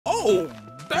Oh,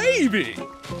 baby!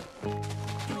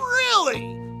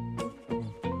 Really?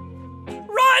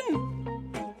 Run!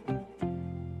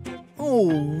 Oh,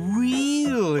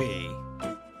 really?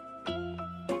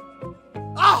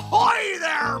 Ahoy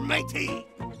there, matey!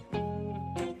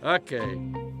 Okay.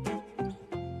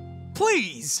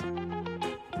 Please.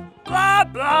 Blah,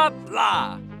 blah,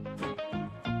 blah.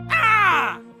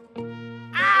 Ah!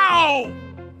 Ow!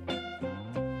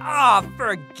 Ah,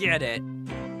 forget it.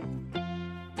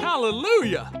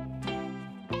 Hallelujah!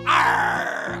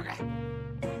 Arrgh!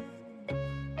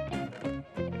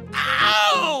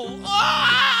 Ow!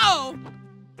 Ow!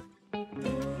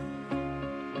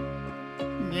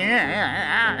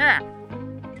 Yeah.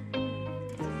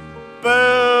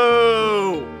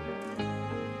 Boo!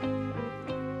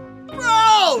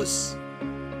 Gross!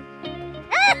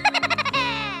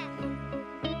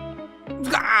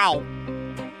 Ow!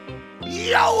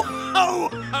 Yo ho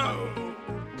ho!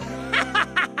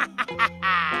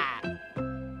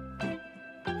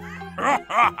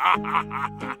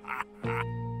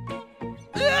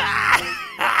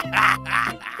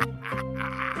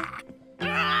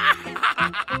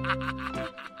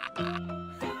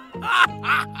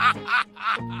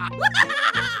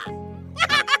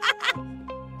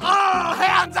 All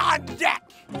hands on deck!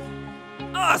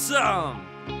 Awesome!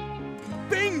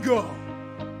 Bingo!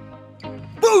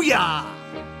 Booyah!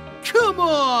 Come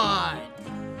on!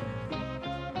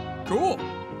 Cool.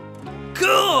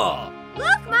 Cool!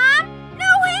 Look, Mom!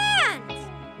 No hands!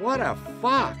 What a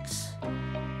fox!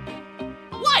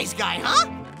 Wise guy, huh?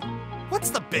 What's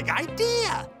the big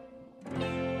idea?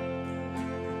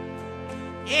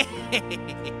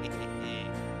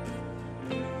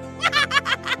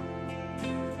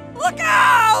 Look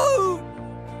out!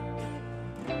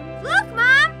 Look,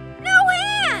 Mom! No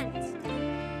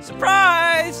hands!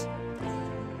 Surprise!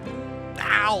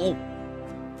 Ow!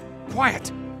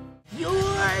 Quiet!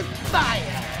 You're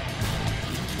fired!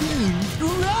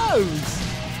 Gross!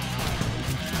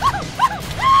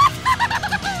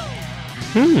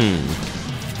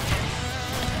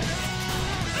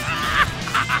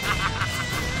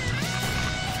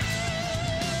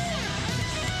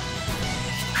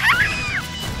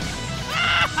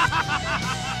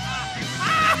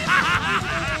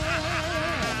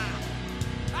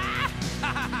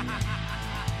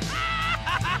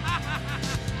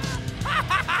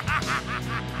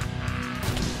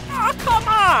 Oh, come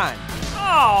on!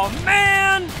 Oh,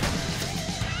 man!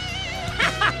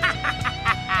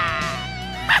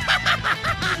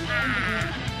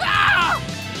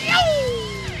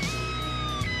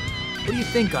 What do you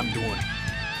think I'm doing?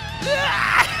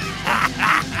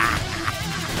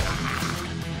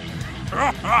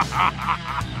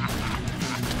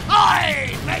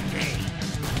 Oi, matey!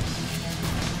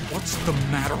 What's the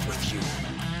matter with you?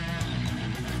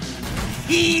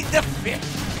 Heed the fish!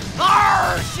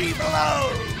 Arr, she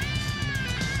blows!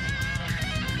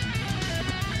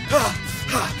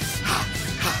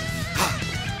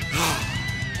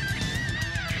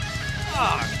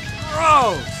 Oh,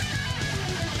 gross!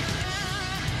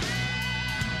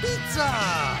 Pizza!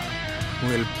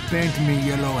 Well, paint me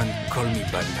yellow and call me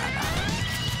banana.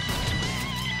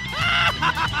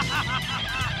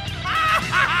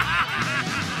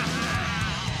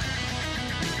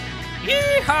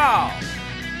 Yeehaw!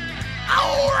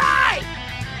 All right!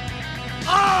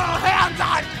 All hands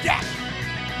on deck!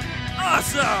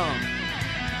 Awesome!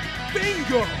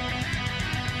 Bingo!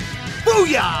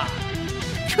 Booyah!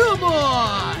 Come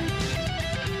on!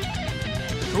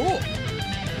 Cool.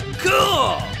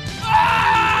 Cool!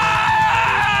 Ah!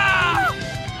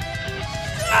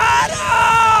 Shut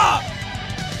up!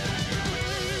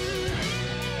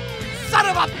 Son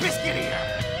of a biscuit ear!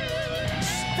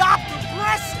 Stop the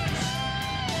presses!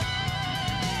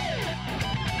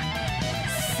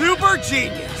 Super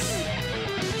genius!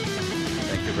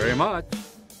 Thank you very much.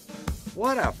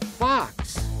 What a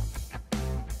fox!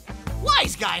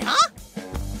 Wise guy, huh?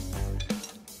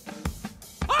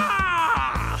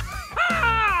 Ah!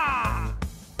 Ah!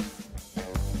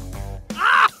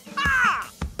 Ah!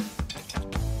 Ah!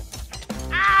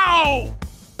 Ow!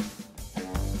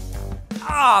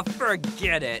 Ah,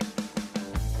 forget it.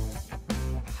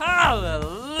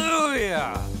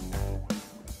 Hallelujah!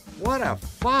 What a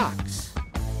fox!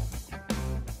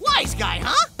 Wise guy,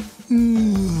 huh?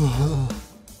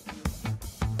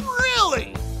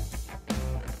 Really?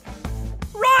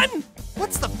 Run!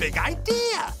 What's the big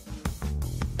idea?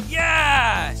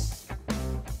 Yes!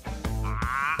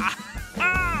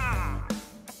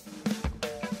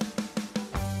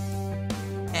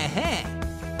 Uh-huh.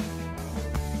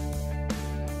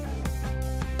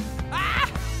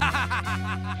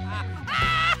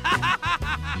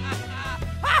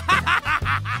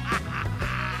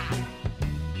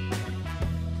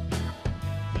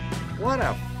 What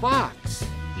a fox!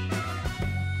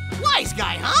 Wise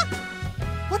guy, huh?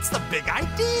 What's the big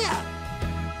idea?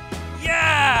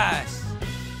 Yes!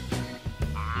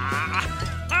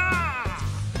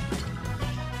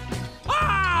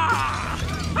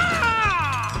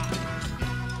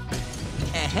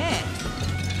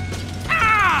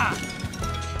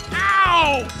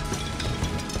 Ow!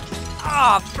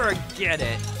 Oh, forget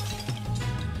it.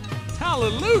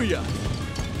 Hallelujah!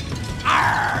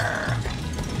 Arr!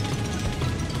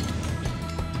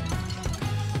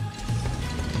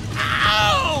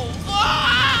 Ow!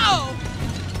 Wow!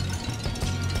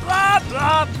 Blah,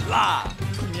 blah, blah.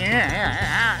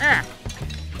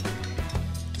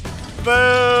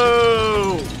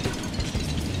 Boo!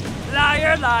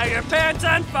 Liar, liar, pants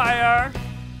on fire.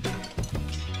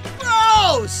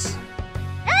 Gross!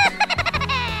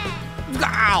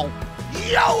 Ow!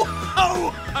 Yo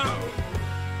ho ho!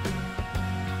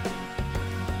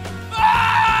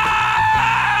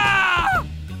 Ah!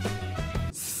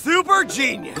 Super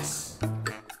genius!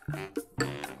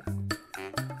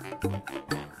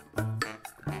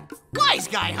 Wise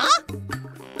guy, huh?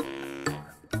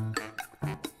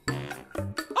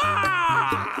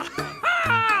 Ah!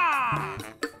 Ah!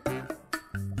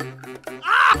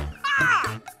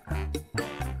 Ah!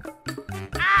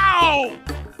 Ow!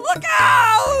 Look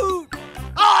out!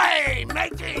 Oi,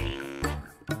 matey!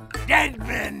 Dead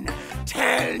men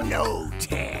tell no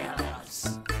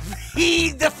tales.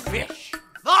 Feed the fish.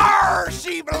 There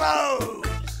she blows.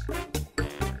 I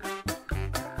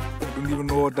don't even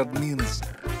know what that means.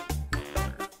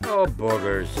 Oh,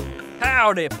 boogers.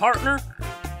 Howdy, partner.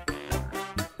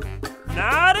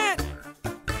 Not it?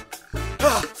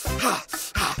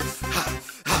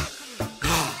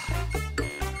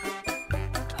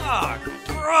 Ah,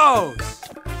 gross.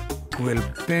 Well,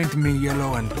 paint me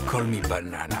yellow and call me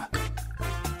banana.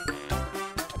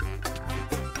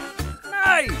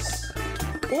 Nice.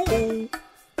 Oh, oh.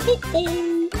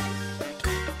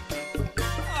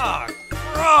 Ah,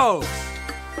 gross.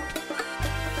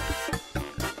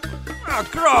 Ah,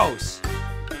 gross.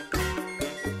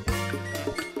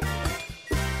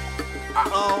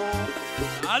 Uh-oh.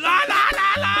 La la la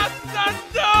la la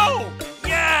no!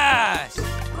 Yes.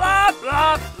 Blah,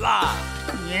 blah, blah.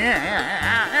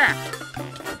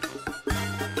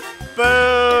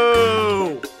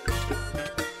 Boo!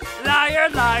 Liar,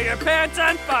 liar, pants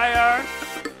on fire.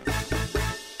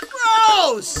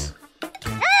 Gross!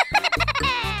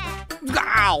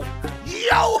 Ow!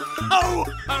 Yo ho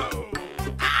ho!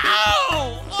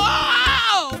 Ow!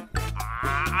 Ow!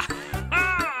 Ah, ah.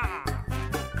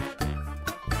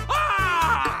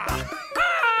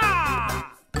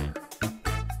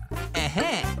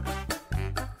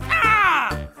 Ah.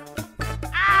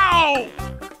 Ow!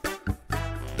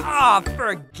 Ah,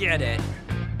 forget it.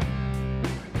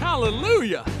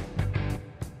 Hallelujah!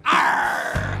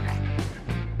 Arr!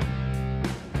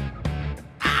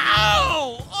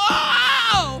 Ow!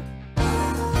 Ow!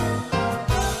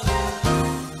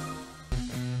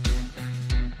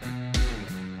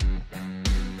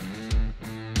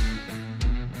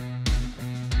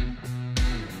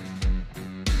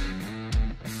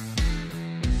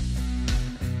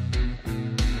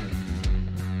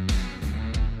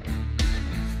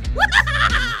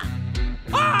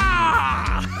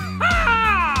 Ah!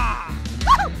 Ah!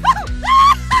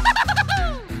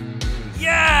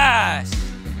 Yes.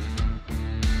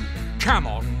 Come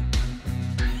on.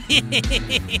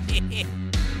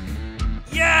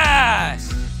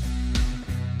 Yes.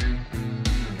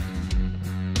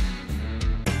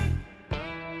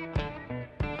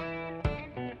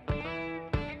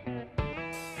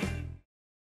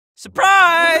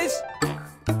 Surprise!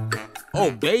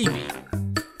 Oh, baby.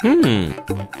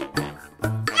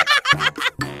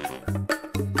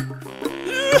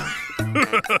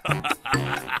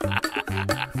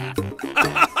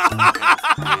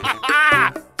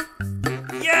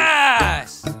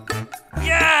 Yes!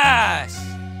 Yes!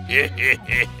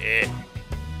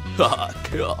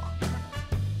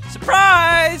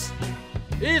 Surprise!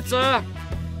 Pizza!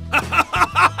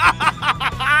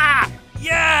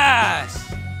 Yes!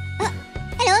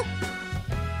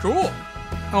 Cool.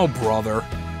 Oh, brother.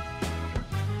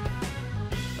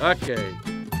 Okay.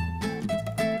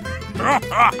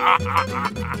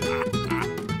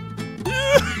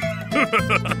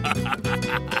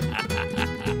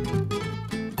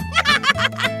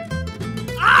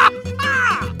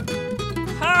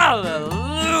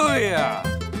 Hallelujah!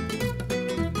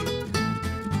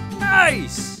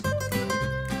 Nice!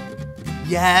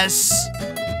 Yes!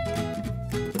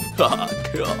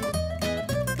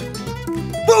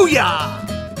 Booyah!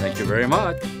 Thank you very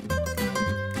much.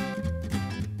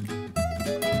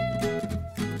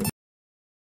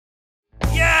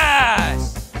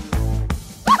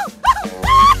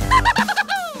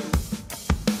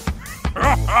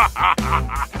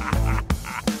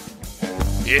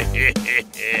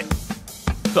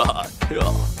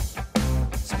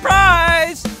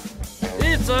 Surprise!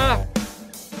 Pizza!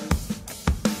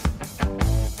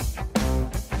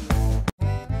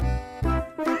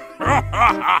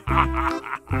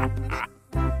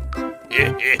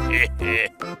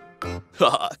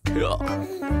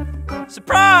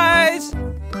 Surprise!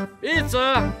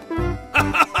 Pizza!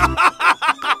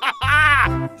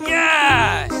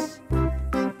 Yes!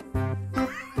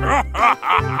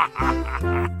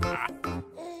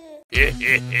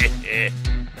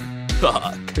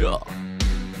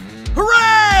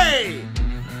 Hooray!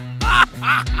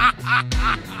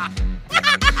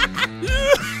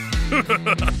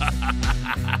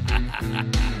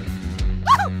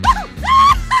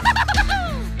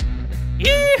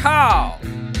 Yeehaw!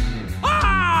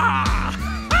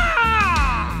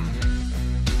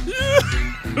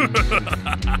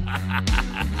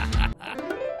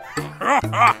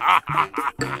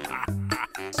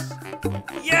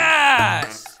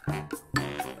 Yes!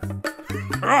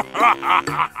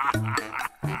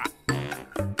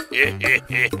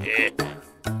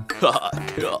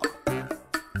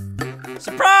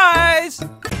 Surprise!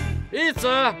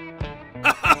 Pizza!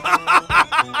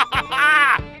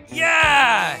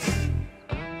 Yes!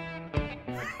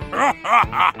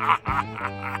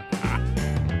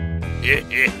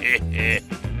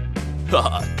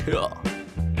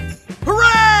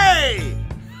 Hooray!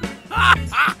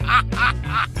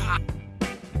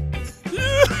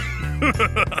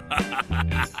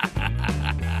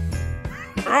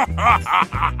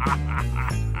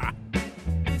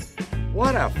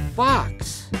 What a fox!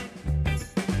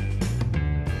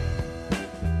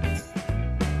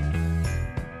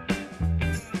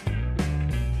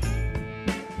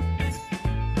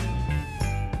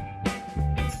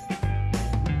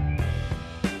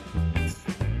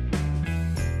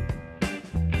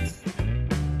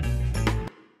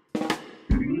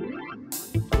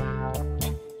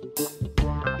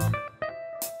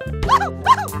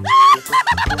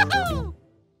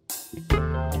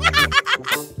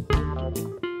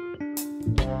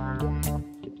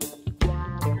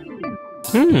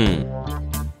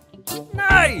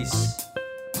 Nice!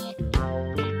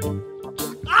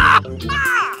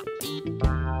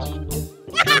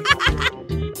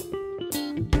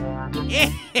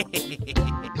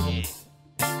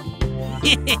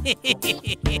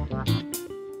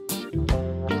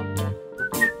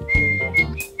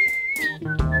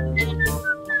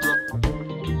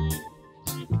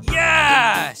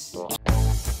 Yes!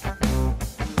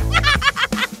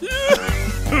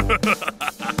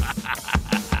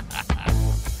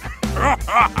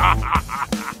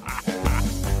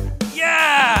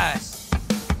 Yes!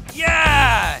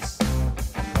 Yes!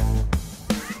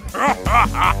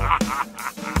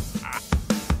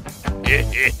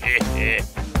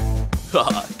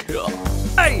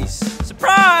 Nice!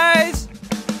 Surprise!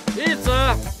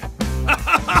 Pizza!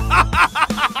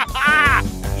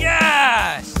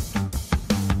 Yes!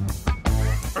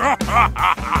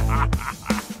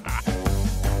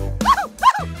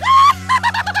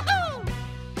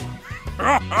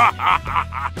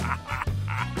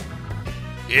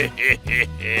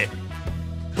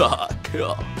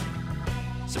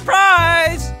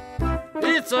 Surprise!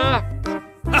 Pizza!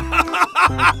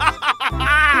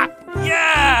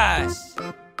 Yes!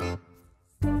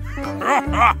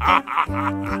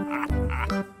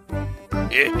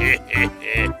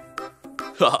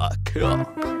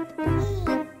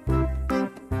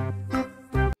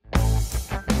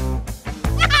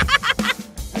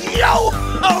 Yo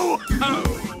ho ho!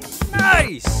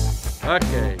 Nice!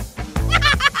 Okay.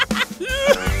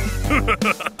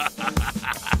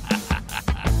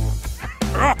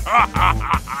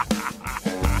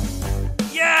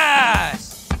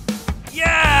 Yes!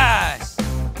 Yes!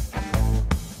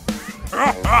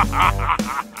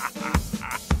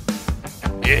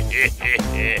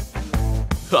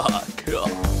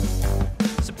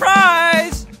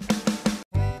 Surprise!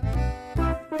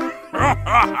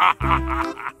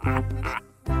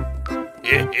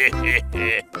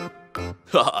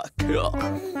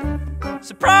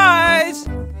 Surprise!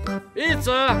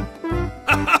 Pizza!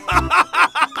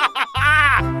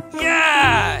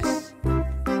 Yes!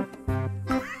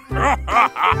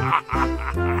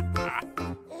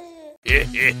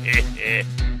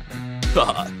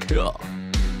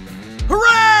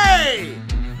 Hooray!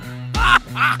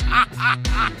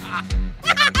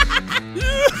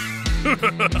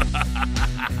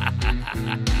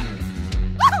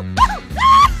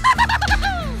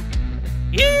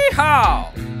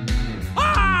 Yeehaw!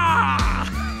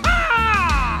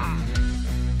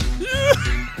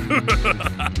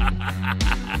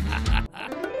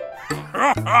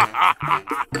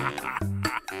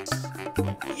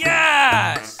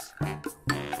 Yes!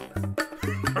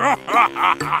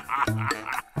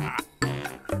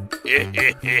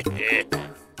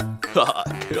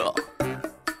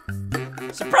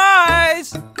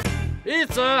 Surprise!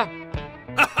 Pizza!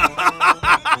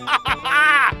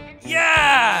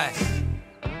 Yes!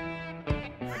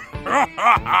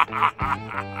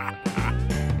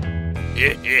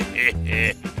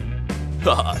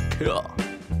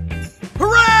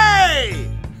 Hooray!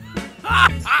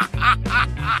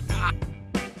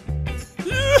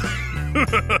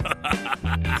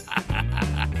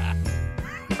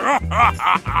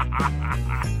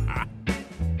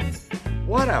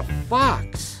 What a fox!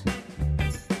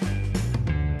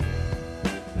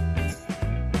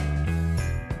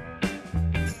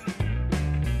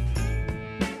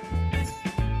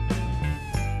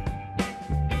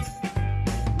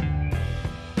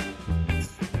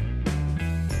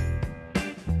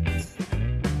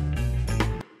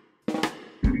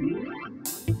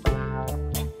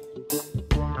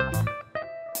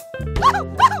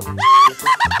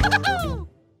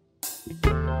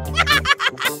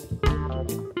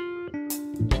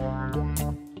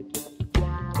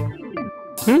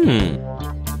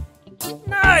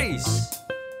 Nice!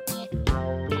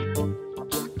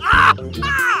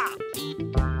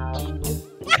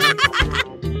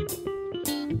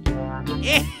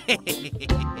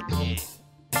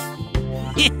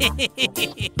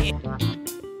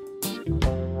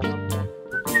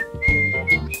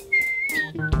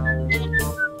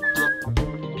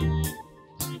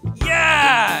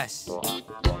 Yes!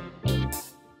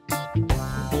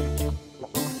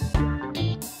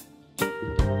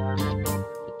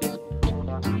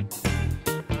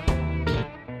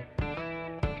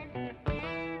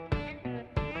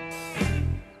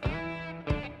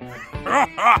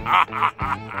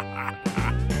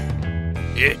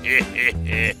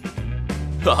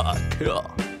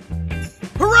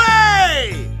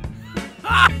 Hooray!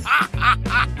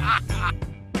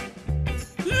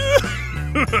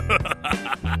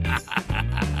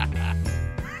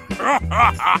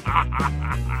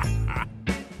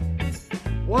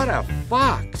 What a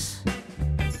fox!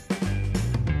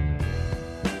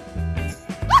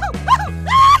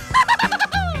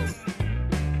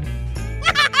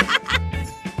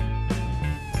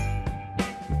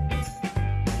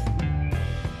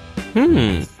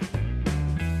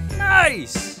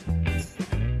 Nice!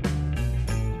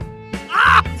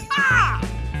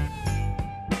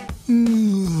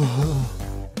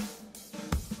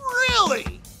 Really?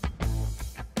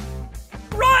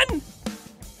 Run!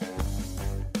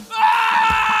 Ah!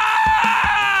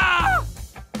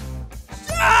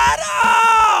 Shut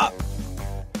up!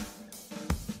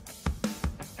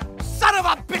 Son of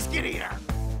a biscuit eater!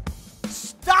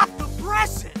 Stop the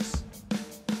presses!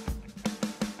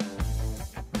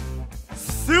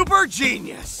 Super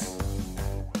genius!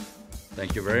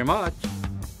 Thank you very much.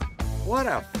 What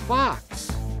a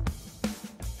fox!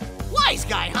 Wise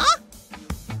guy, huh?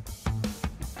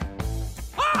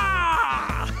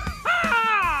 Ah!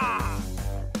 Ah!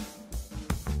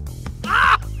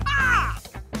 Ah! Ah!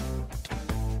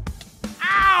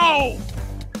 Ow!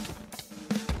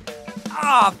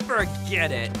 Ah,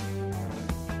 forget it.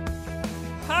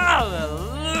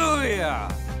 Hallelujah!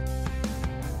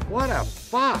 What a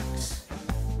fox!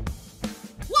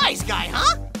 Wise guy,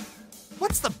 huh?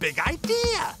 What's the big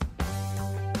idea?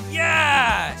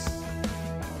 Yes!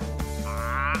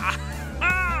 Ah!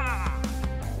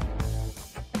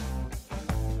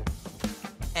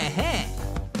 Uh-huh.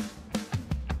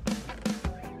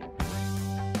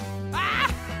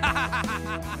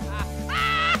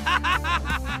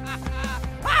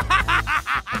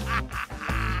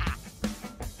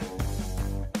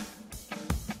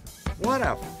 What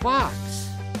a fox!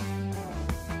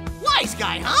 Wise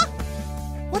guy, huh?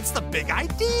 What's the big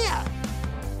idea?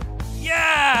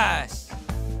 Yes!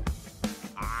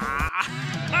 Ah!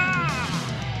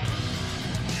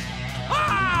 Ah!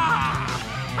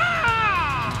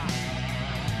 Ah!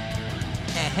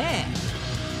 Uh-huh.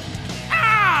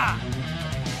 Ah!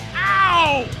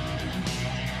 Ow!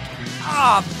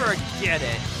 Ah, forget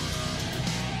it.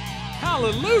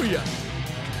 Hallelujah!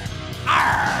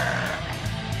 Arr!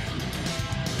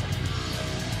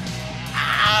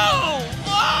 Ow!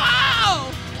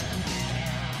 Whoa!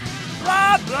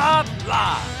 Blah, blah,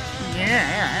 blah.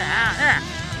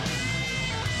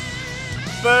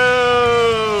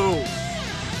 Boo!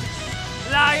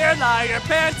 Liar, liar,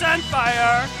 pants on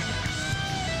fire.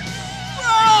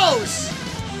 Gross!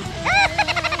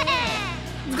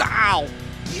 Ow!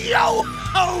 Yo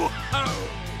ho ho!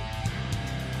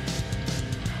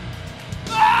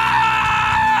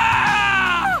 Ah!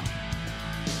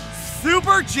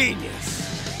 You're genius!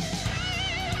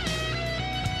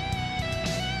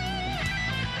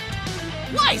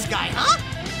 Wise guy, huh?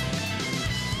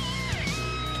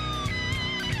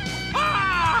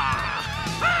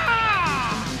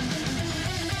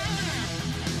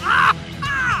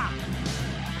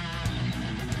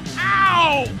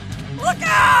 Ow! Look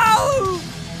out!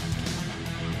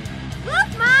 Look,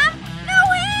 Mom! No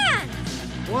hands!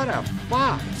 What a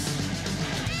fox!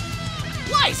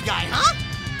 Wise guy, huh?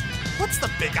 What's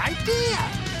the big idea?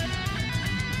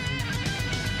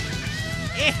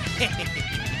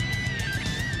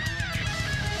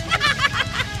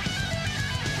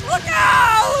 Look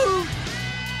out!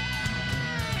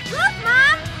 Look,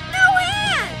 Mom! No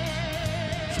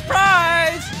hands!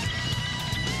 Surprise!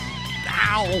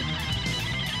 Ow!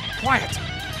 Quiet!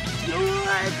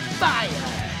 You're fire!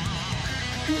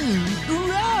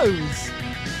 Gross!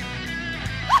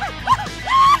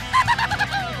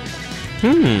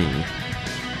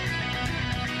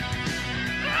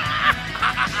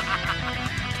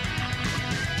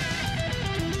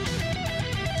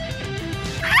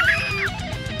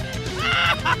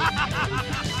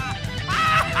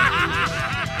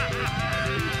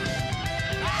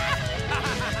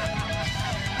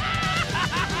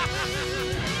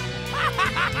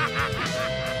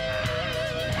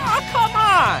 Oh, come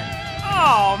on!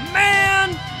 Oh, man!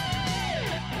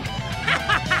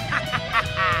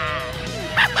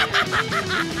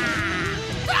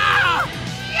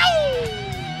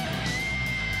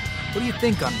 What do you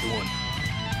think I'm doing?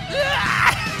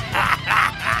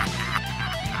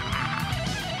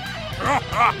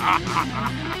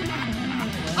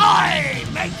 Oi,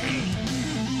 matey!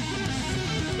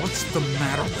 What's the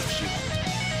matter with you?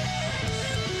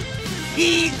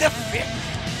 Feed the fish!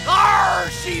 Arr,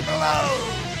 she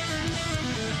blows!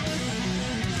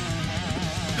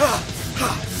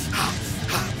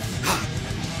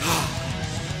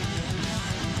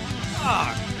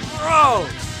 Oh,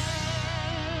 gross!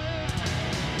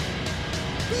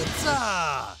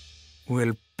 Pizza!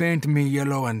 Well, paint me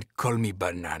yellow and call me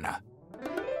banana.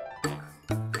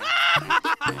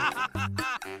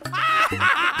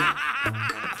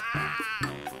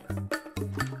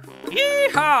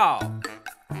 Yeehaw!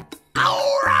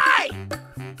 All right!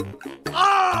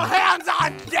 All hands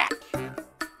on deck!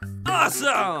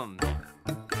 Awesome!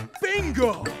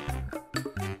 Bingo!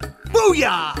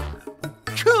 Booyah!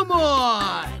 Come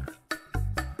on!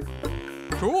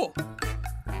 Cool.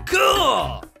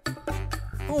 Cool!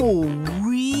 Oh,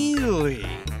 really?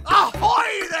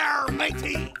 Ahoy there,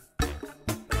 matey!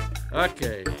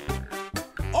 Okay.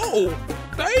 Oh,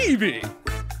 baby!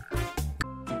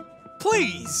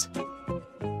 Please!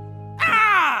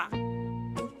 Ah!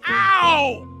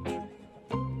 Ow!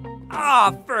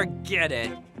 Ah, forget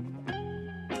it.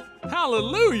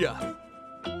 Hallelujah!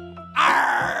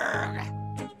 Arrgh!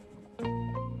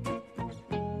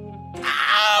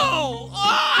 Ow!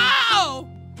 Ow!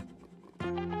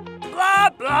 Blah,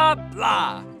 blah,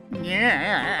 blah.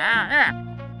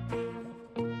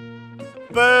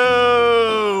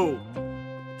 Boo!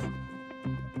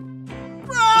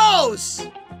 Gross!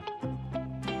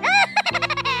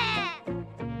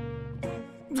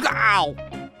 Ow!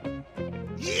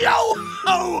 Yo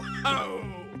ho ho!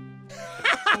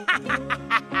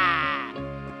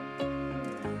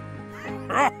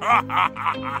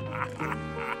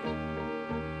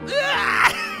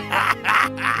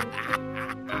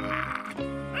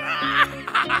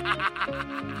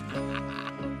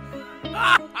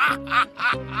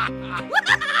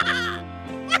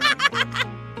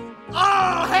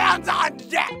 All hands on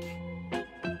deck!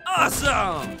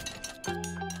 Awesome!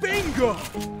 Bingo!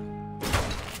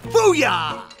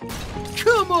 Booyah!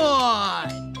 Come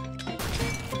on!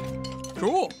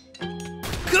 Cool.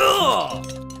 Cool!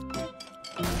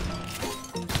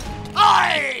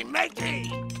 Oi, matey!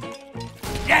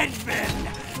 Dead men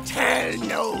tell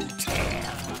no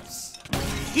tales.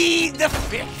 Heed the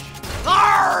fish.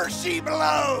 Arr, she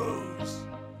blows.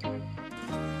 I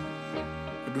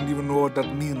don't even know what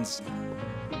that means.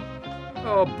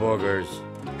 Oh, boogers.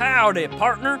 Howdy,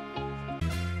 partner.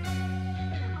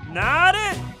 Not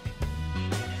it?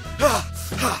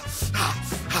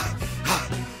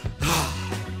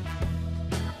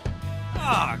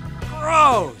 Ah,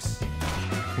 gross!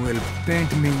 Well,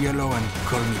 paint me yellow and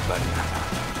call me banana.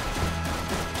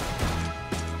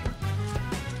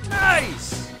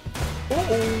 Nice!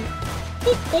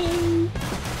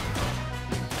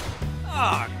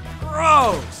 Ah,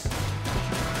 gross!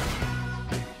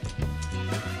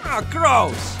 Ah,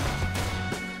 gross!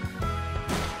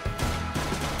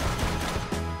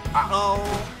 Uh-oh.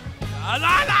 La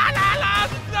la la la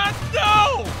la!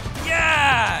 No!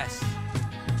 Yes!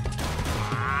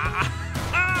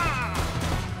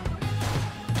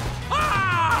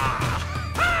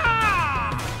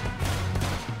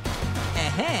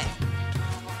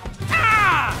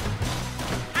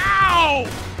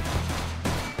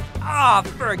 Ah,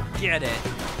 forget it.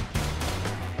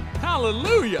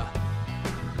 Hallelujah!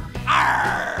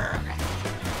 Arrgh!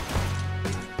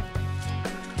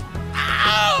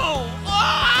 Ow!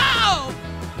 Oh!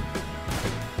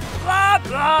 Blah,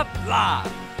 blah, blah.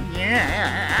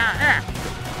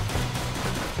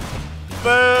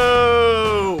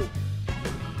 Boo!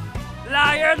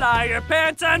 Liar, liar,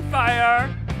 pants on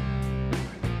fire.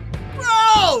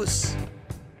 Gross!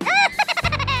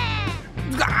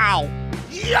 Ow!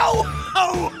 Yo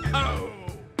ho ho!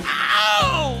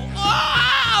 Ow!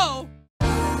 Oh!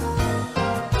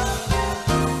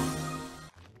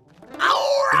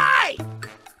 All right!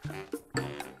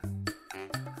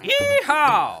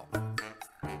 Yeehaw!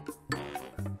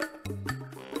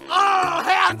 All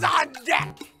hands on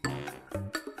deck!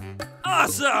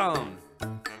 Awesome!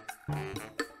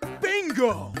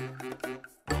 Bingo!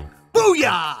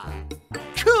 Booyah!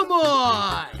 Come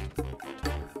on!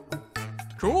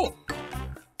 Cool.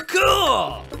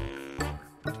 Cool!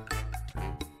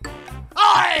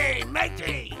 Oi,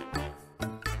 matey!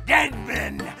 Dead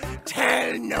men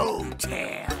tell no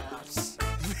tales.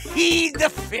 Feed the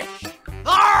fish.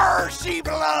 There she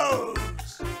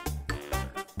blows.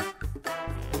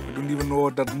 I don't even know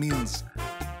what that means.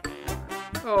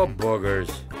 Oh,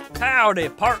 boogers. Howdy,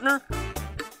 partner.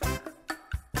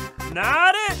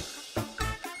 Not it?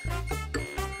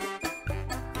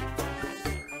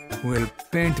 Well,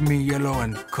 paint me yellow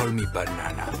and call me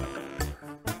banana.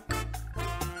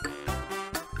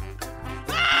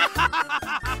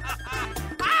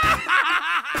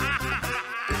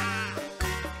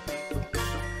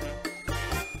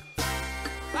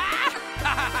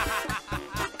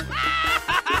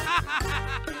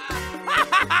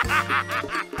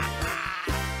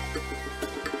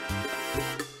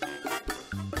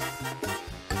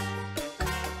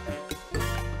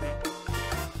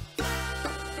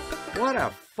 What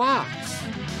a fox!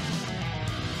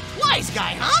 Wise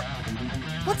guy, huh?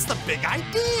 What's the big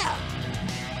idea?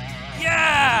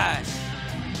 Yes!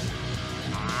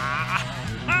 Ah!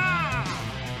 Ah!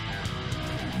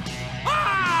 Ah!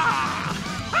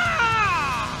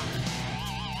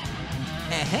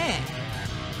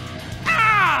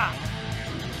 Ah!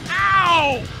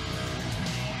 Ow!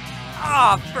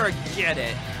 Ah, forget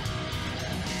it.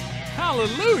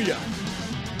 Hallelujah!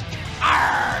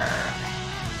 Arrgh!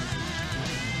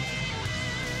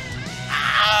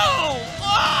 Ow!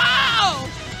 Oh!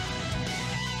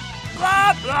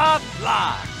 Blah, blah,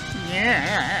 blah.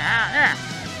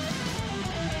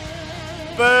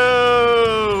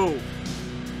 Boo!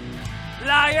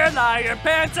 Liar, liar,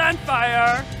 pants on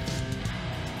fire.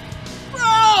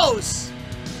 Gross!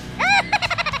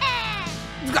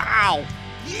 Ow!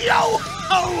 Yo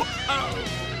ho ho!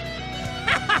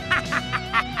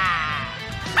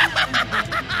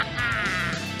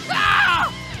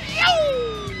 Ah! Yo!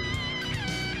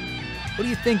 What do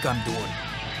you think I'm doing?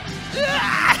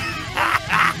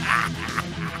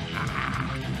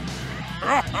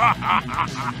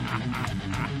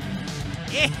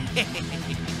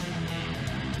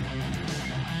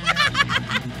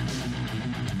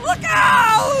 Look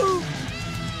out!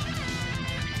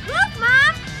 Look,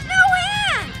 Mom! No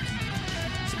ants!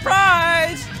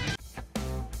 Surprise!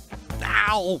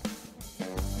 Ow!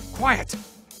 Quiet!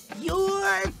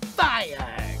 You're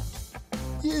fired!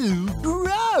 You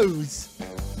gross!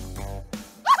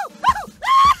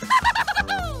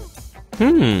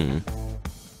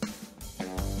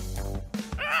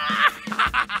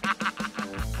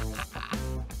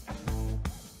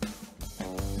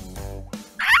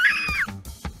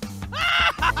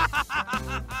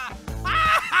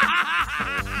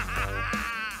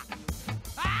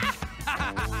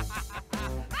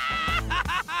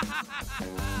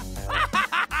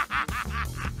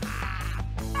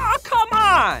 Oh, come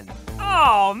on!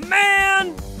 Oh,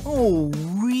 man! Oh,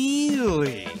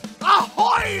 really?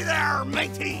 Ahoy there,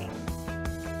 matey!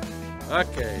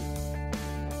 Okay.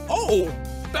 Oh,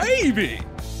 baby!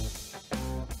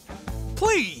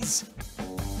 Please!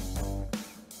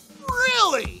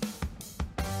 Really?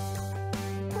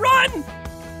 Run!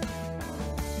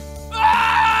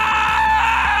 Ah!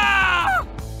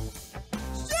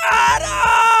 Shut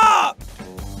up!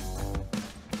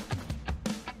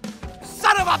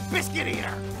 Son of a biscuit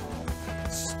eater!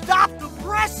 Stop the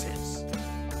presses!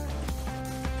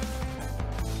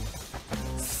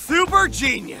 Super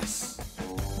genius!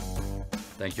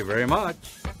 Thank you very much.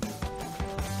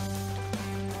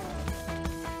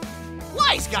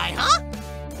 Wise guy, huh?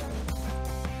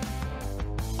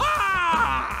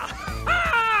 Ah!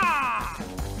 Ah!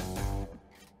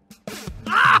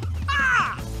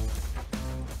 Ah!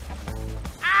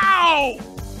 Ah!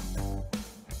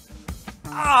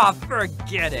 Ah,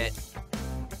 forget it.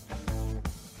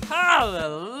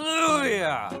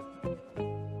 Hallelujah!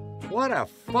 What a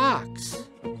fox!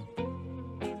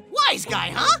 Wise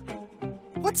guy, huh?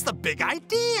 What's the big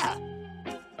idea?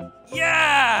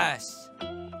 Yes!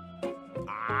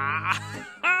 Uh-huh.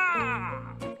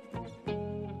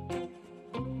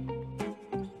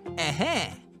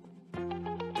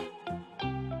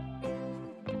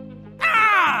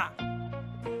 Ah!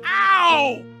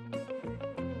 Ow!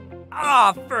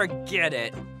 Ah, forget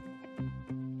it.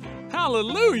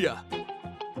 Hallelujah!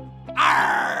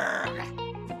 Arrgh!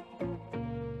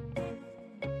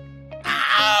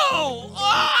 Ow!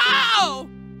 Ow!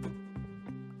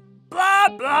 Blah,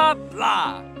 blah,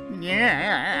 blah.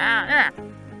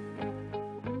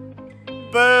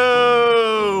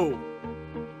 Boo!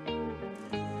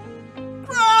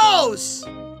 Gross!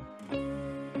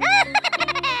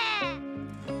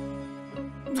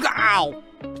 Ow!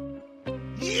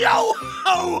 Yo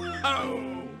ho ho!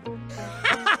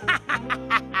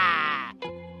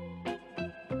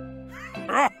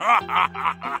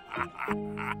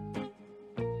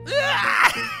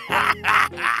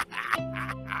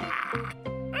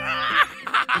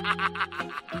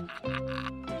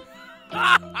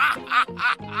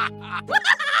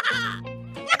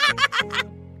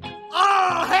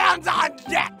 All hands on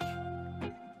deck!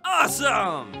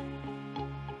 Awesome!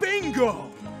 Bingo!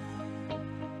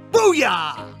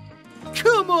 Booyah!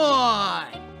 Come on!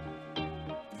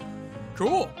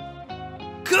 Cool.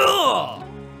 Cool!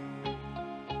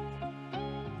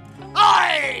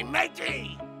 Aye,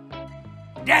 matey!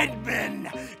 Dead men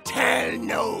tell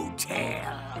no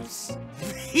tales.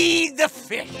 Feed the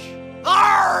fish.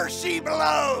 Arr, she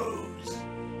blows!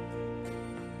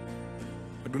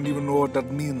 I don't even know what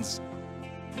that means.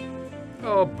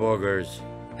 Oh, boogers.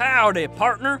 Howdy,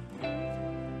 partner.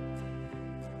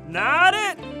 Not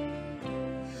it?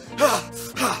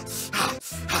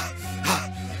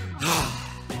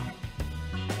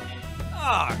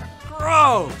 Ah,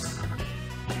 gross.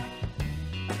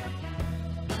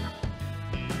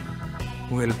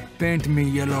 Well, paint me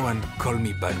yellow and call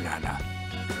me banana.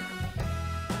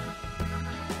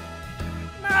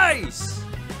 Nice.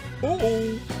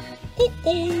 Uh-oh.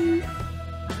 Uh-oh.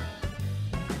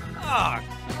 Ah,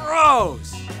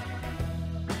 gross.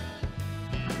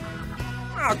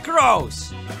 Ah,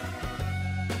 gross.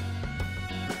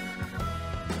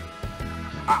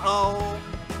 Uh-oh.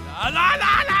 La la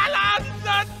la la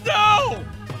la no!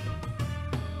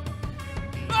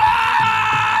 Ah!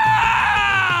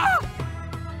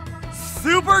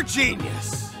 Super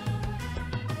genius.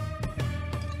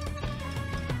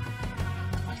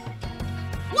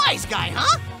 Wise guy,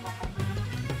 huh?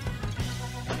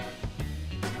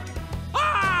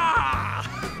 Ah!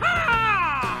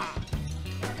 Ah!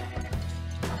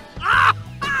 Ah!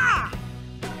 Ah!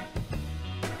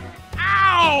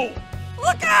 Ow!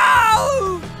 Look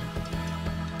out!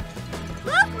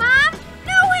 Look, Mom!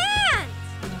 No hands!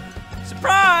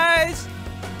 Surprise!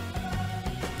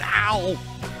 Ow!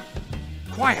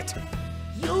 Quiet.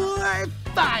 You're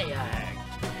fired.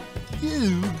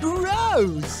 You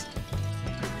gross.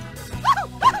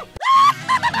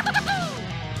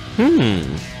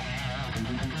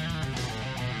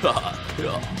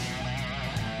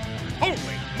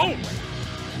 Holy moly!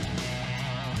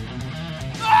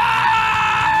 Ah!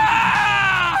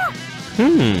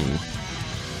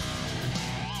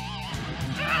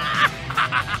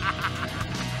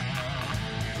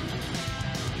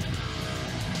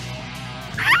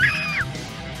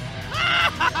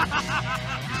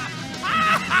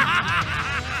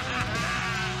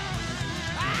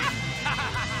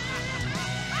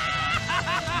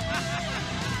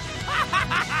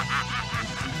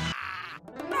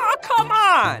 Oh, come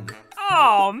on!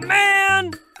 Oh,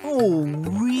 man! Oh,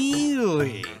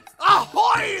 really?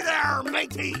 Ahoy there,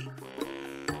 matey!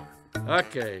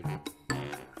 Okay.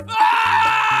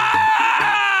 Ah!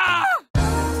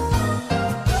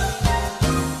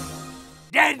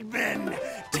 Dead men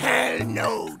tell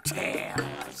no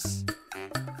tales.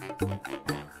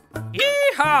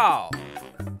 Yeehaw!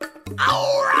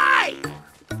 All right!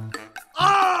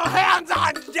 All hands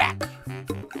on deck!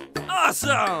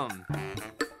 Awesome!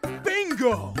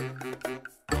 Bingo!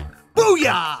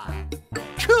 Booyah!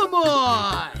 Come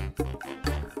on!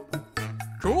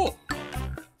 Cool.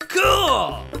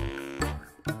 Cool!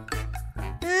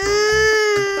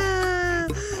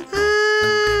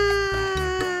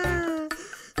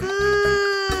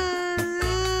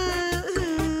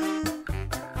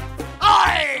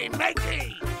 Aye,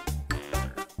 matey!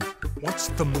 What's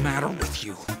the matter with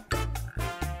you?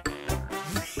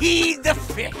 Feed the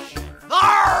fish.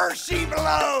 Arr, she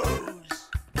blows!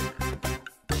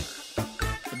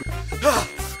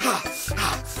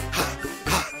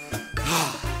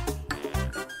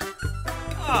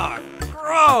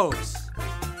 Gross!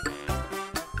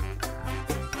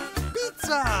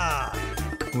 Pizza!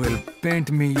 Well, paint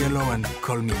me yellow and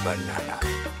call me banana.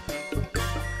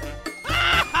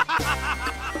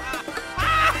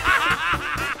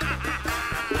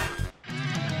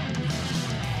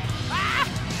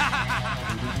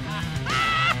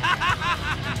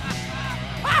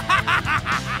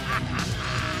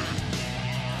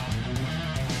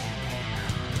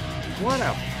 What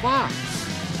a fox!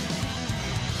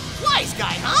 Wise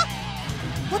guy, huh?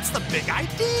 What's the big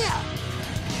idea?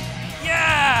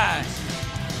 Yes!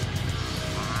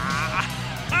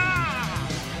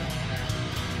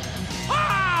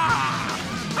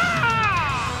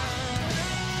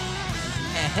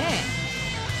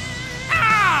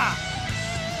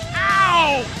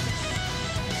 Ow!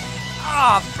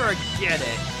 Oh, forget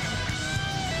it.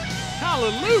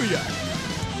 Hallelujah!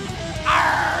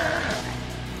 Ow!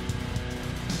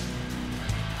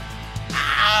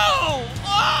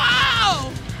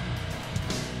 Ow!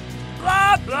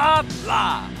 Blah, blah,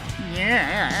 blah.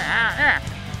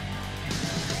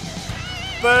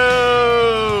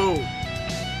 Boo!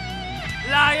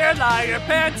 Liar, liar,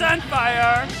 pants on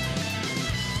fire.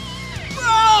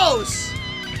 Gross!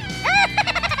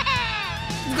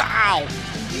 Ow!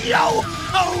 Yo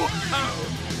ho ho!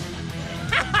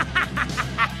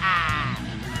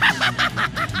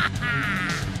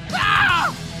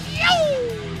 Ah! Yo!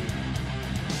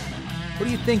 What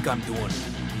do you think I'm doing?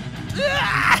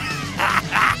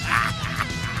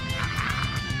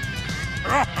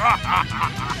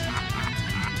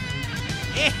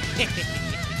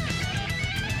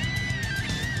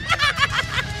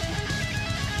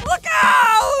 Look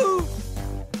out!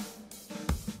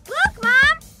 Look,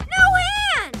 Mom! No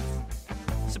hands!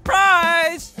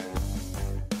 Surprise!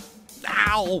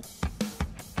 Ow!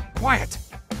 Quiet!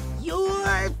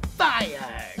 You're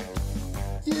fired!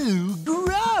 Ew,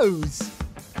 gross!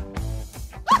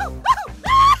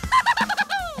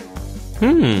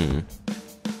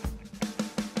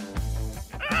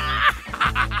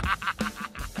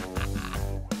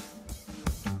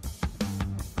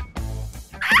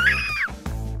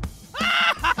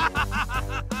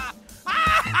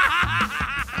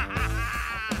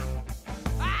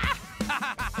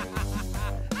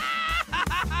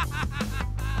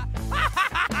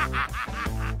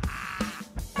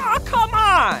 Oh, come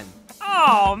on!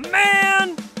 Oh,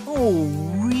 man! Oh,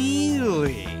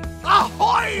 really?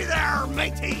 Ahoy there,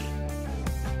 matey!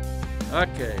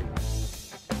 Okay.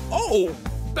 Oh,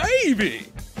 baby!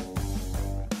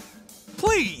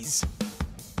 Please!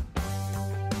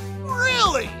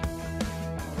 Really?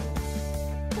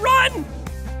 Run!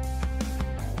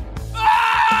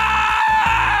 Ah!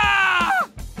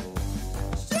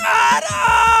 Shut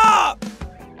up!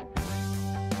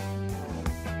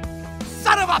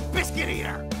 Son of a biscuit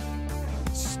eater!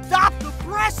 Stop the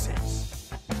presses!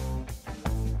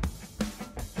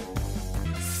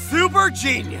 Super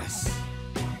genius!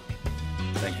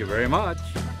 Thank you very much.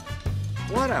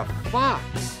 What a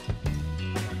fox!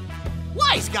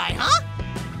 Wise guy, huh?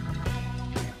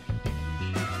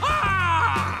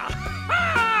 Ah!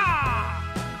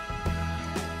 Ah!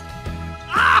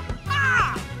 Ah!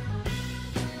 Ah!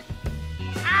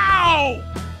 Ow!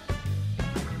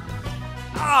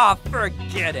 Oh,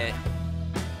 forget it.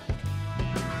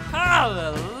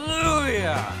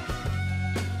 Hallelujah!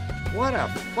 What a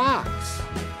fox!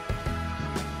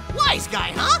 Wise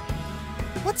guy, huh?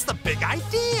 What's the big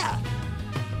idea?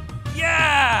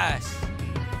 Yes!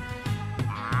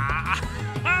 Ah!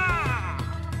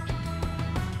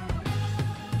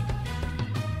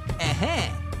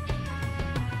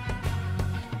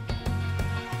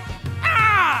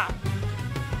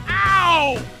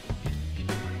 Ow!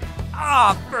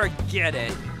 Oh, forget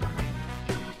it.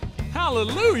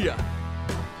 Hallelujah!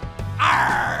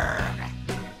 Arrgh!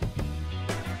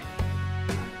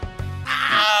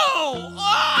 Ow!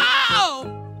 Ow!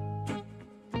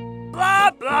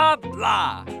 Blah, blah,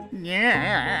 blah.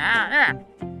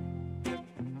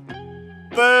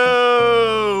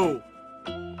 Boo!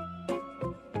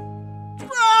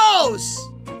 Gross!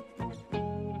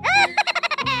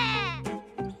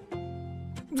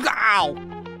 Ow!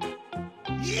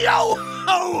 Yo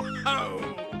ho ho!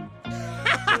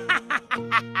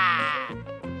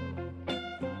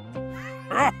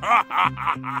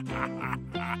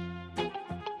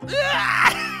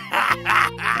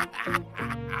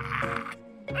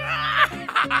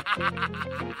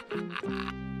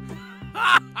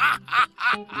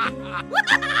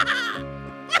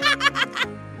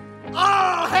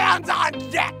 All hands on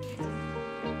deck!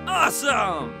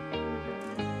 Awesome!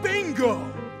 Bingo!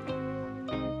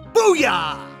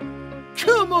 Booyah!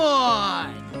 Come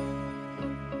on!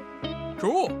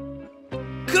 Cool.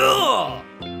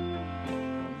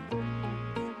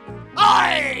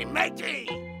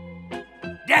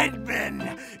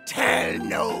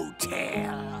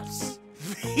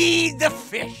 the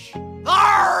fish.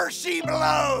 Arr, she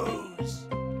blows.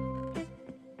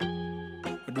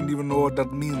 I don't even know what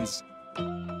that means.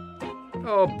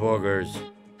 Oh, boogers.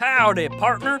 Howdy,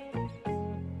 partner.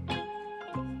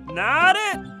 Not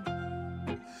it?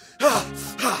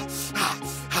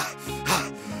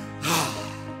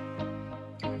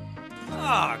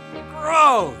 Ah,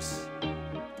 gross.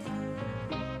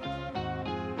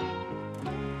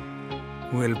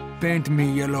 Well, paint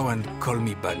me yellow and call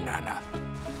me banana.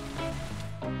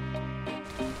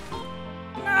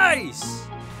 Nice.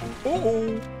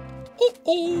 Uh-oh.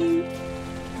 Uh-oh.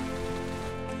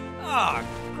 Ah,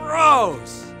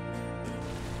 gross.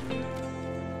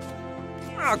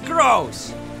 Ah,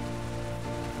 gross.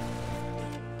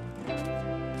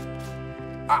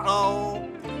 Uh-oh.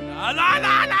 La la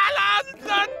la la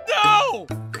la no!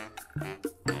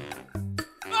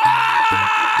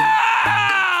 Ah!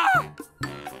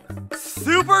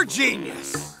 Super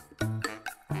genius.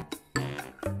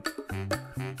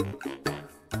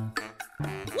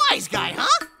 Wise guy,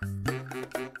 huh?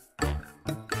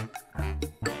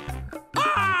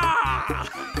 Ah!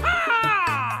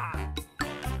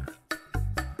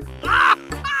 Ah!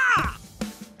 Ah!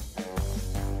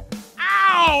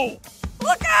 Ow!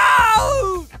 Look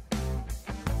out!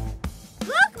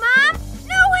 Look, Mom!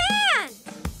 No hands!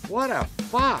 What a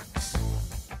fox.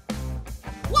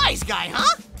 Wise guy,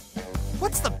 huh?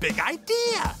 What's the big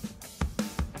idea?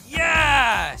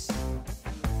 Yes!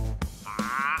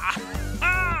 Ah!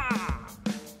 Ah!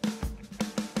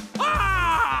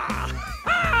 Ah!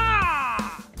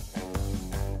 Ah!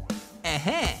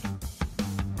 Uh-huh.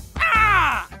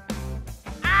 Ah!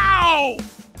 Ow!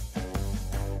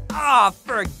 Ah,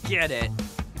 forget it.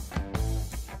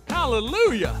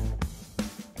 Hallelujah!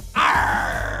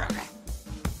 Arr!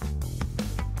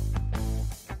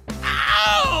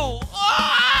 Ow!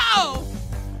 Ow!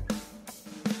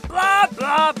 Blah,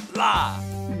 blah, blah.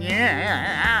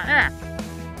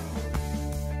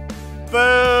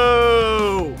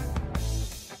 Boo!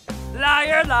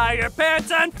 Liar, liar,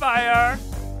 pants on fire.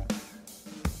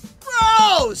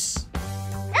 Gross!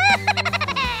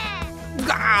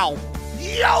 Ow!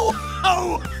 Yo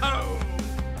ho ho!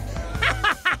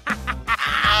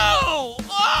 Ow!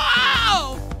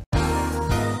 Ow!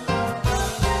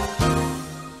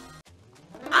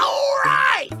 All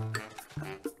right!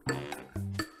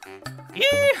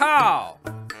 Yeehaw!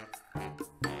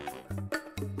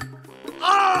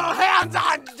 All hands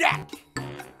on deck!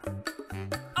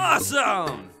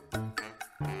 Awesome!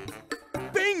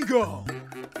 Bingo!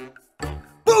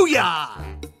 Booyah!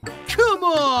 Come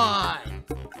on!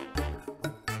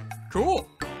 Cool.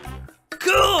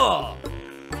 Cool!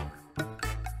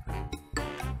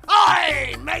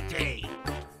 Aye, matey!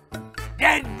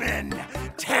 Dead men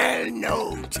tell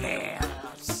no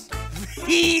tales.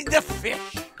 Feed the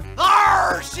fish.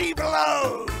 Arr, she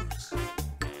blows!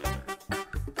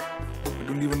 I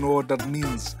don't even know what that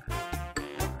means.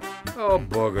 Oh,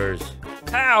 boogers.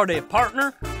 Howdy,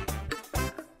 partner.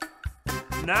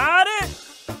 Not it?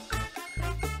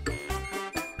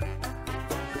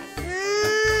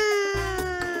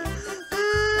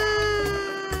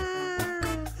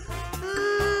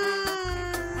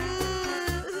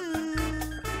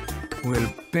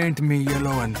 Well, paint me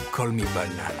yellow and call me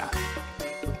banana.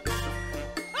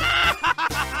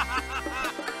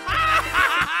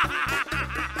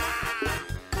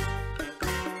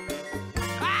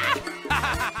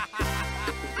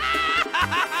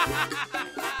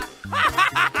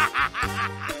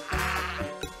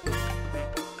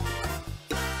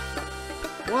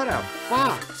 What a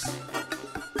fox.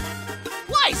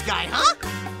 Wise guy, huh?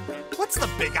 What's the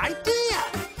big idea?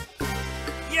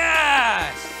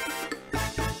 Yes!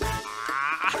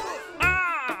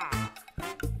 Ah!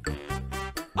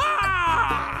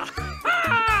 Ah!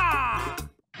 Ah!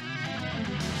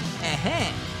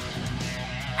 Uh-huh.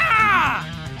 Ah!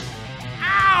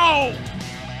 Ow!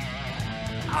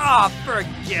 Ah,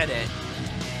 forget it.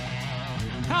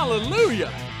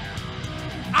 Hallelujah!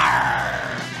 Arr!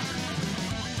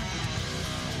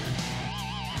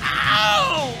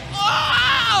 Ow!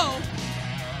 Ow!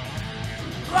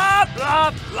 Blah,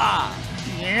 blah, blah.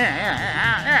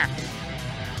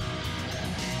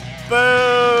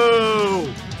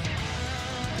 Boo!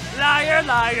 Liar,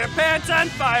 liar, pants on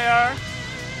fire.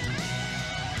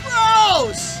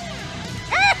 Gross!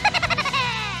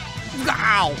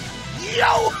 Ow!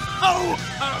 Yo ho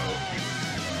ho!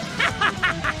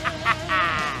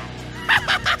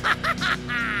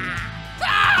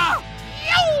 Ah!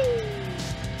 Yo!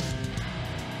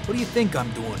 What do you think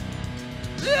I'm doing?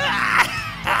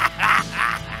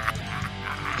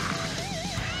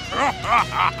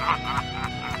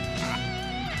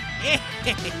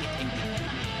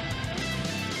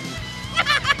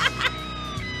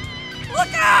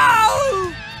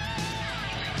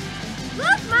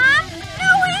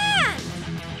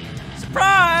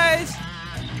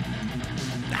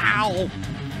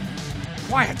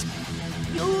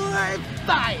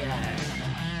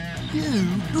 You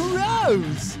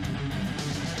gross!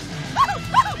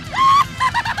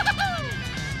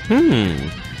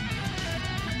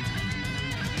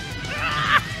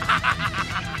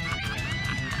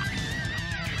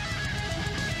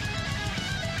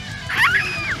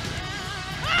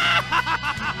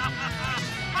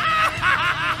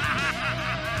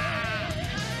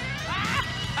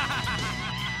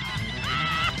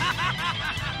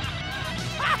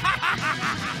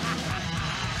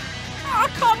 Oh,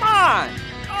 come on!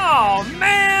 Oh,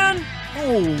 man!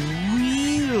 Oh,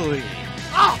 really?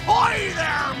 Ahoy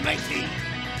there, matey!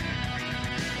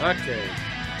 Okay.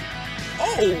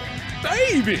 Oh,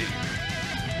 baby!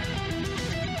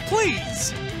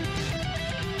 Please!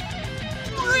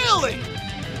 Really?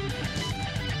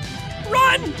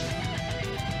 Run!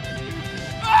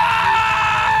 Ah!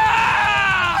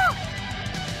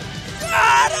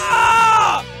 Shut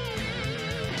up!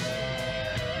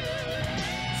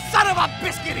 Son of a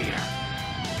biscuit eater!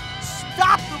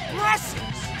 Stop the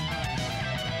presses!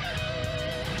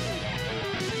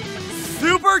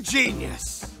 Super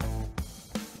genius!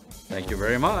 Thank you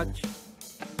very much.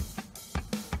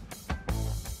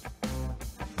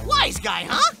 Wise guy,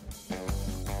 huh?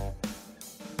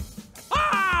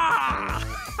 Ah!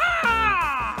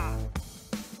 Ah!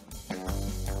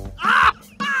 Ah!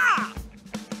 Ah!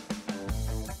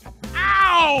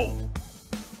 Ow!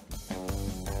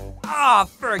 Ah,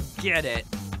 forget it.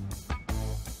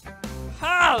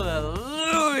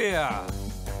 Hallelujah!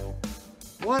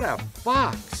 What a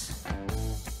fox.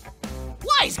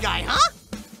 Wise guy, huh?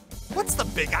 What's the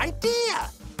big idea?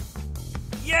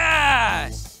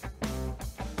 Yes!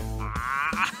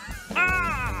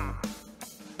 Ah!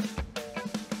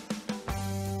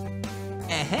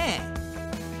 Uh-huh.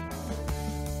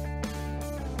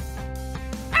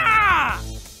 Ah!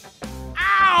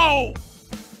 Ow!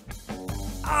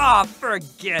 Ah,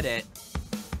 forget it.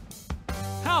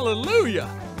 Hallelujah!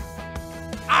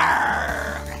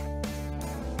 Arrgh!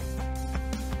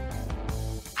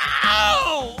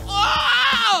 Ow!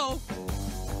 Ow!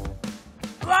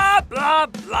 Blah, blah,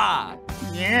 blah.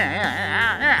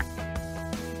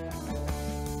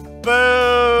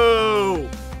 Boo!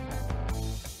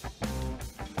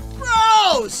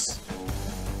 Gross!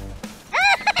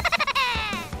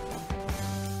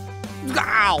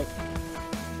 Ow!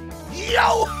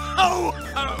 Yo ho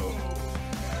ho!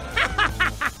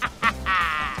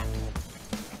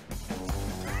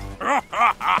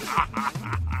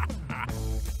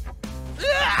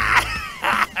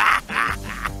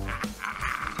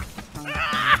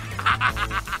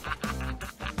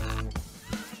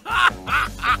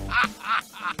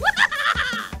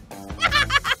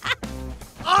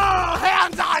 All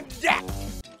hands on deck!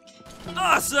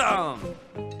 Awesome!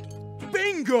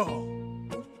 Bingo!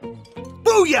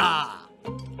 Booyah!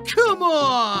 Come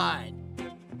on!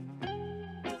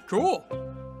 Cool.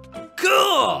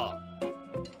 Cool!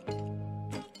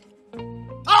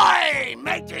 Oi,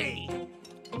 matey!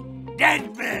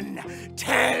 Dead men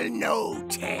tell no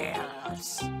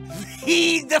tales.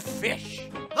 Feed the fish.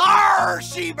 Arr,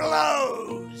 she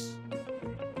blows!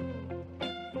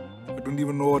 I don't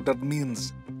even know what that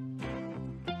means.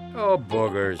 Oh,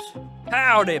 boogers.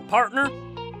 Howdy, partner.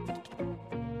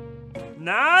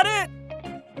 Not it?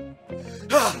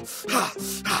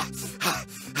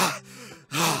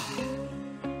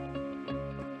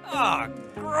 Ah,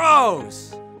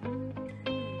 gross!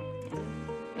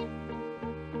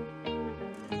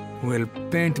 Well,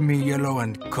 paint me yellow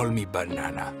and call me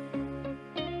banana.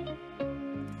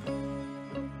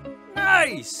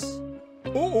 Nice!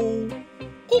 Uh-oh.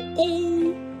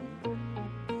 Uh-oh.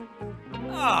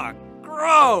 Ah,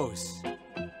 gross!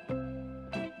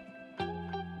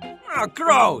 Ah,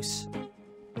 gross!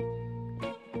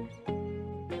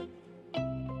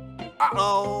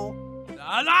 Uh-oh.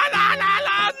 La la la la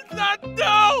la la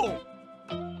no!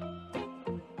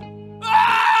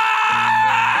 Ah!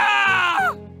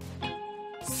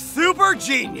 Super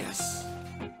genius.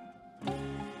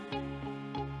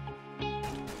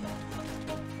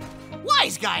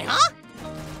 Wise guy, huh?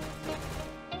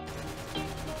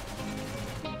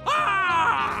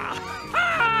 Ah!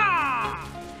 Ah!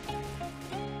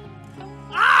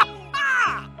 Ah!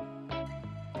 Ah!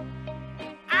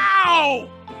 Ow!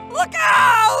 Look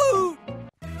out!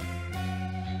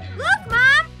 Look,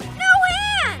 Mom! No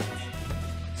hands!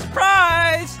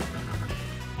 Surprise!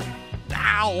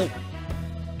 Ow!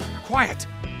 Quiet.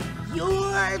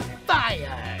 You're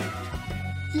fired.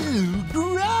 You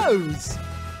gross!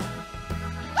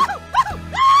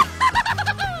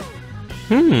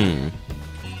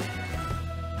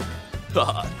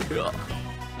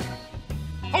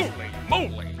 Holy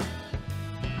moly!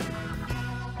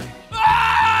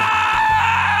 Ah!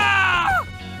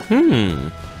 Oh,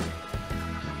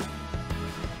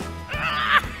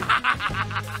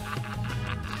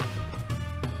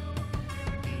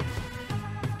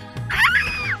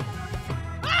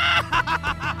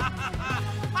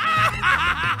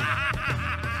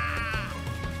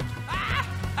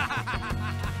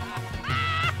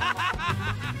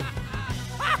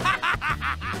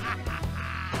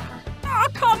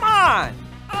 come on!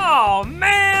 Oh,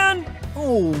 man!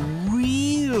 Oh,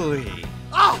 really?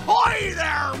 Ahoy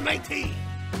there, matey!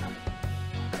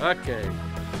 Okay.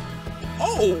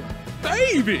 Oh,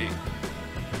 baby!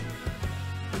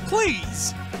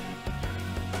 Please!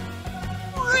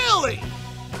 Really?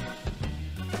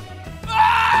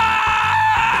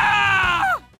 Ah!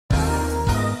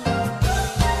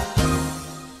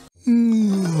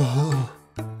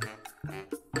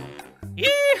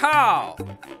 Yeehaw!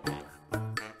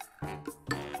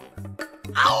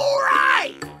 All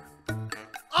right!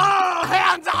 All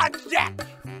hands on deck!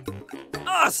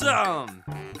 Awesome!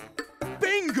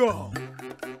 Bingo!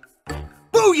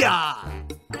 Booyah!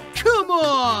 Come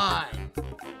on!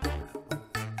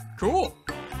 Cool.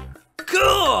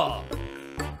 Cool!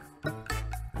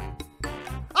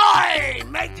 Aye,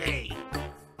 matey!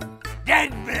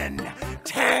 Dead men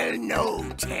tell no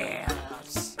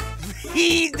tales.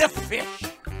 Feed the fish.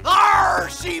 Arr,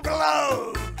 she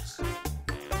blows!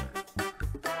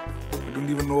 I don't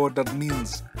even know what that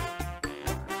means.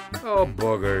 Oh,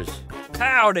 boogers.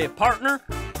 Howdy, partner.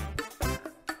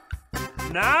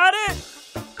 Not it?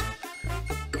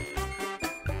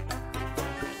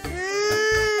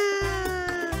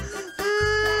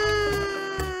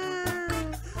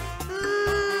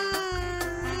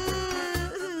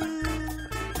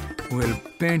 Well,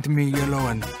 paint me yellow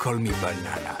and call me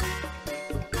banana.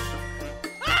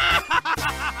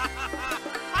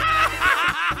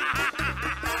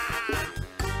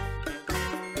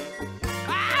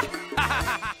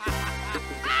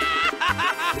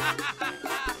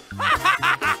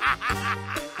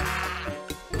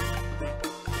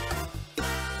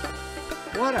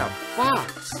 What a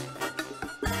fox.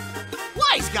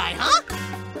 Wise guy, huh?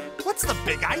 What's the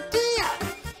big idea?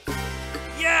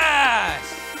 Yes!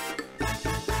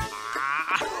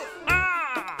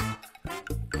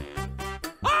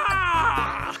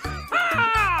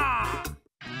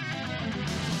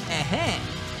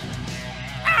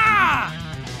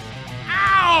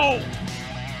 Ow!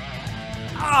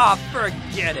 Ah,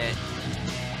 forget it.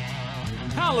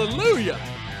 Hallelujah!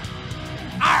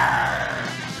 Ow!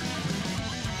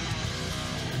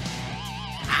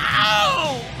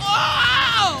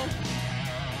 Ow!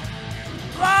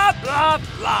 Blah, blah,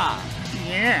 blah.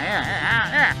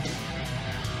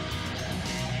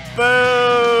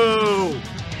 Boo!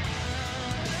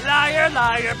 Liar,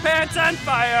 liar, pants on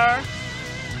fire.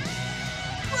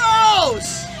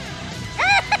 Gross!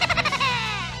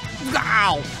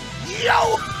 Ow!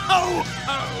 Yo ho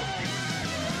ho!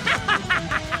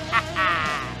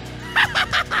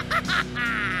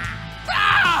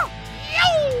 Ah! Yo!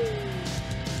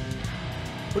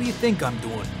 What do you think I'm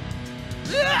doing?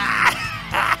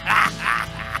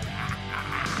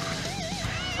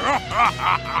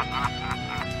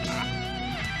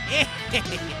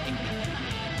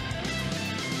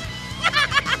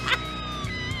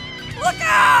 Look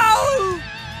out!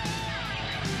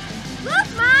 Look,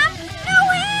 Mom! No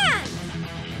hands!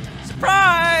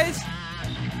 Surprise!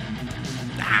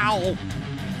 Ow!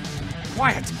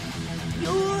 Quiet!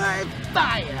 You're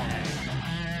fired!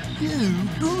 You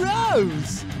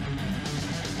gross!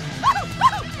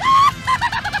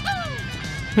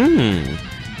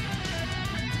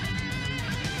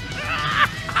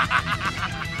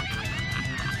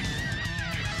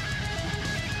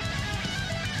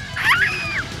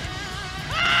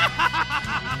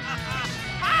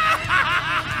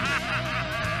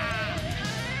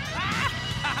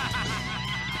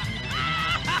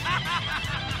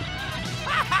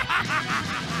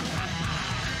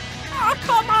 Oh,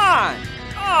 come on!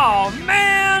 Oh,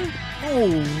 man! Oh,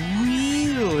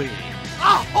 really?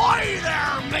 Ahoy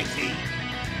there, matey!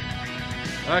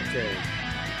 Okay.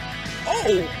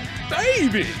 Oh,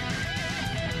 baby!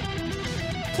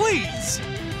 Please!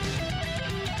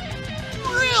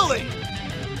 Really?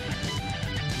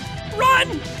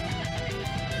 Run!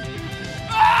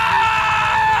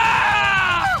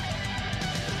 Ah!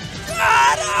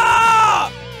 Shut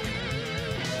up!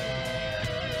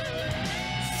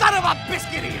 Son of a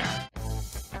biscuit eater!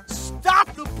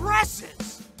 Stop the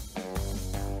presses!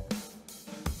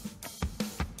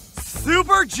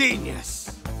 Super genius!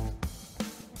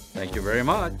 Thank you very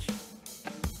much.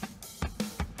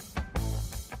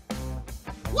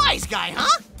 Wise guy,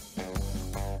 huh?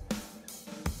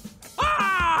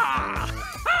 Ah!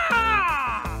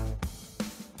 Ah!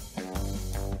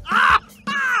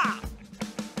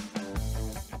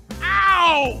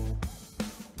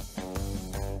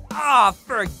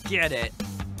 forget it.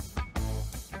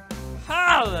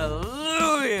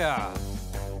 Hallelujah!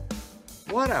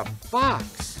 What a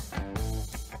fox!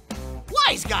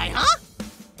 Wise guy, huh?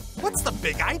 What's the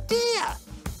big idea?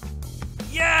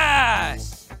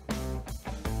 Yes!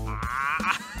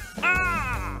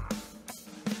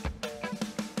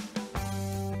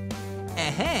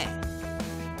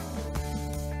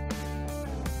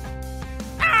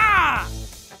 Ah!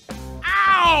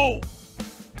 Ow!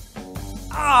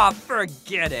 Ah,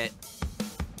 forget it.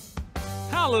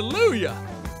 Hallelujah!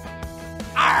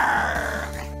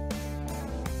 Arrgh!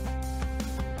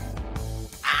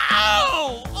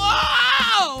 Ow!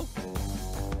 Ow!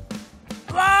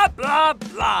 Blah, blah,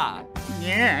 blah.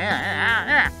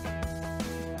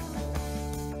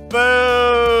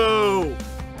 Boo!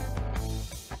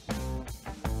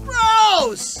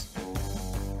 Gross!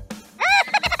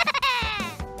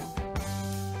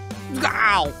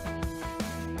 Ow!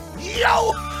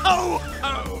 Yo ho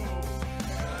ho!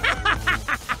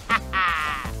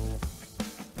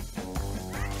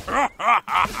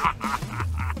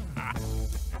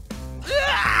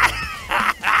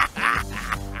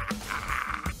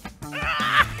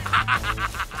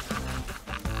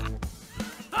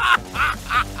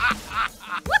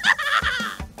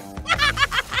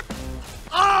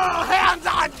 All hands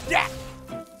on deck!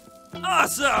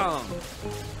 Awesome!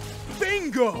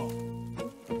 Bingo!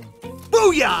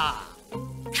 Booyah!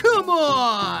 Come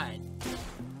on!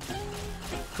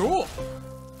 Cool.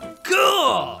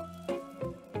 Cool!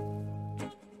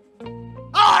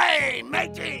 Aye,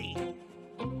 matey!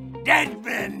 Dead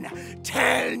men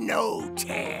tell no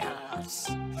tales.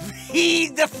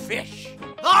 Feed the fish.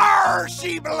 There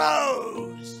she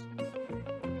blows!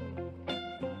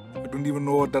 I don't even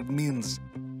know what that means.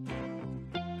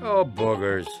 Oh,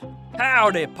 boogers.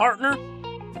 Howdy, partner.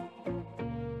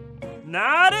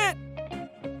 Not it?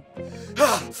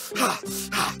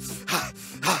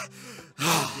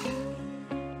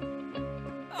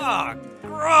 Ah,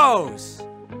 gross!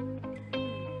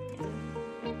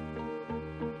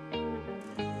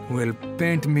 Well,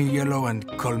 paint me yellow and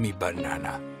call me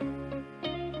banana.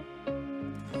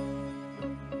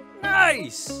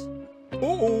 Nice!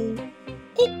 Uh-oh.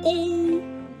 Uh-oh.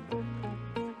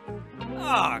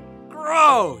 Ah,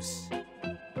 gross!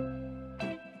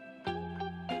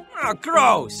 Ah,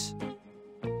 gross!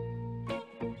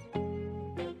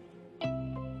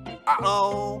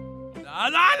 Uh-oh. La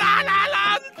la la la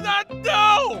la la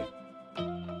no!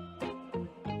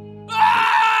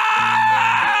 Ah!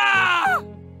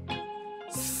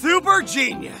 Super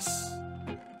genius.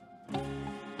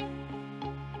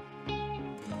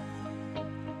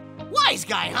 Wise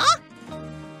guy, huh?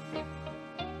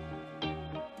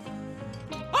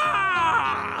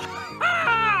 Ah!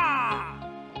 Ah!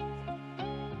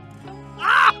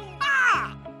 Ah!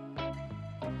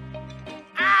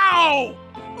 Ow!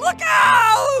 Look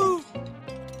out!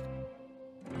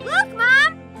 Look,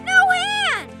 Mom! No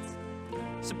hands!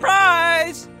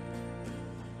 Surprise!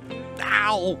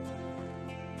 Ow!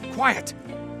 Quiet.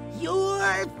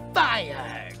 You're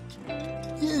fired.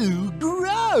 You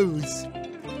gross.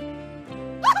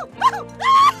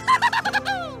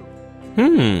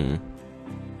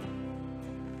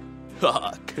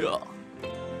 Ha, cool.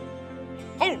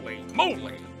 Holy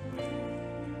moly!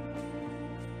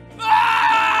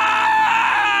 Ah!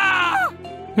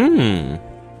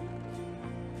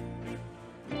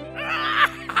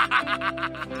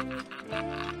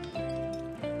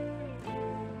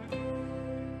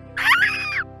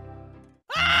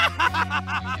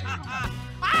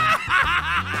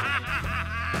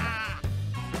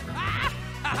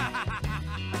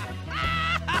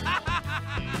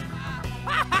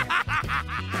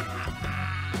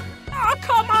 Oh,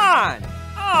 come on!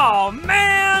 Oh,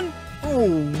 man! Oh,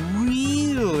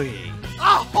 really?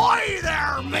 Ahoy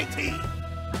there, matey!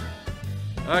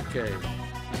 Okay.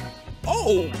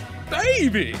 Oh,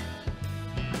 baby!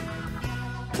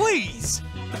 Please!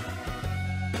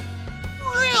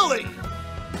 Really?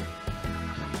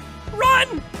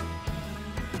 Run!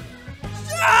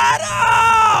 Shut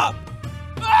up!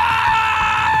 Ah!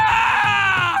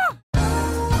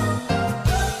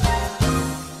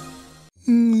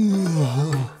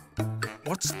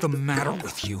 What's the matter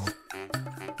with you?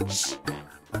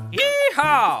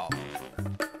 Yeehaw!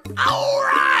 All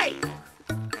right!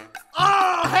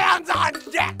 All hands on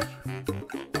deck!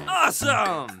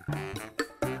 Awesome!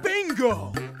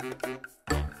 Bingo!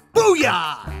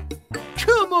 Booyah!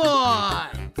 Come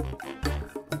on!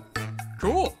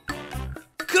 Cool.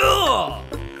 Cool!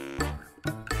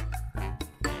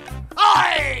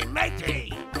 Aye,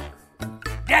 matey!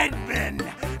 Dead men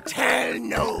tell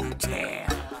no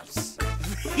tales.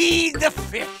 Feed the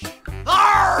fish.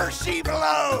 There she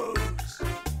blows!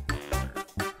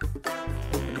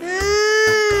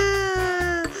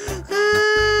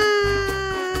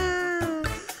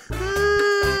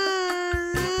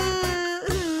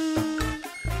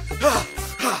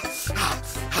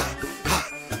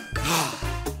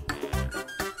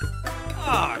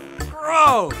 Oh,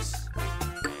 gross!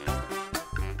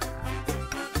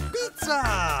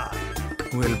 Pizza!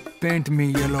 Well, paint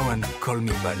me yellow and call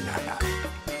me banana.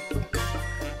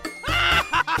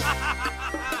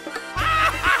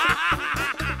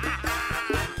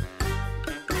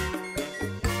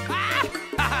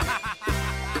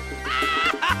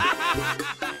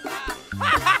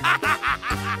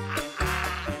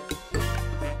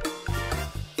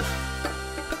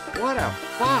 What a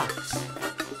fox!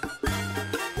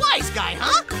 Wise guy,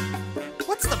 huh?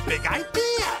 What's the big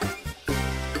idea?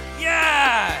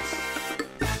 Yes!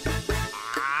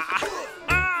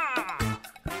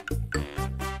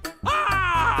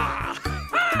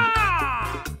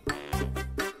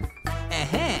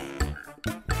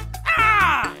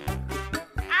 Ah!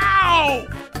 Ow!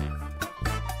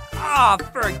 Oh,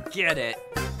 forget it.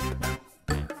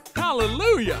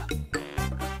 Hallelujah!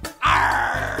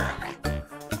 Arrgh!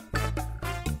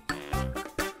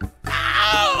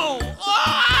 Ow!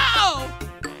 Oh!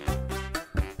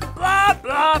 Blah,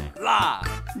 blah, blah.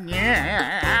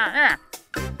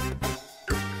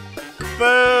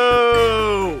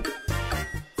 Boo!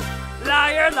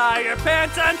 Liar, liar,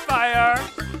 pants on fire.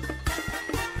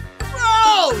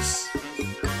 Gross!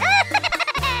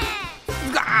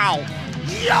 Ow!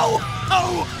 Yo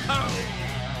ho ho!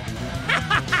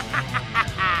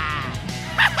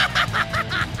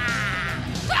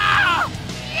 Ah!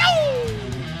 Yo!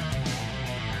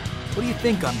 What do you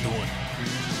think I'm doing?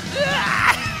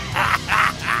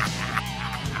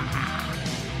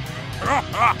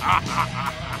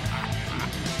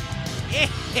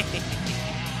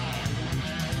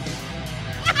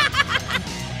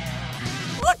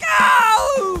 Look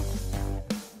out!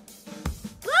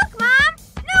 Look, Mom!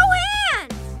 No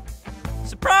hands!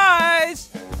 Surprise!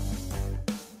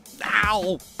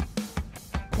 Ow!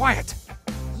 Quiet!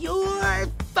 You're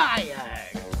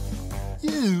fired!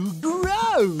 You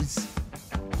gross!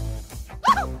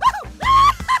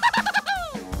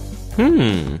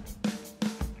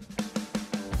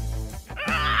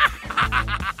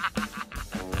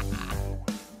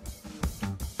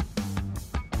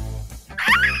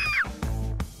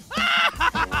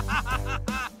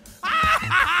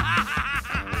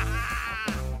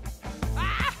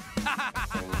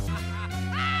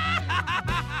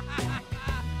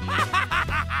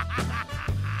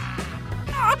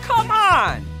 Oh, come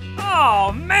on!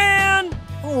 Oh, man!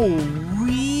 Oh,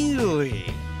 really?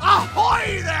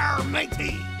 Ahoy there,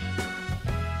 matey!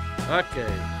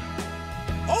 Okay.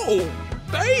 Oh,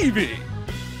 baby!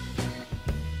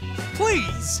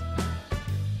 Please!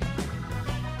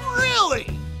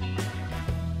 Really?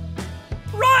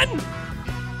 Run!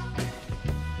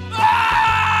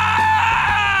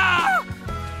 Ah!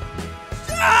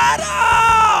 Shut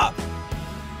up!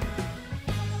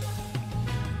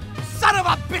 Son of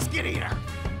a biscuit eater!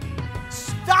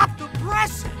 Stop the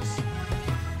presses!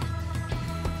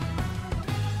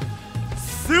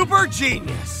 Super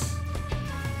genius!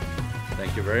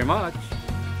 Thank you very much.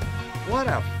 What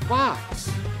a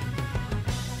fox!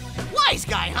 Wise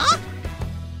guy, huh?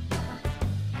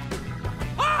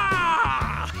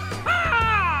 Ah!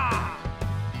 Ah!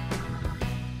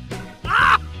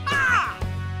 Ah!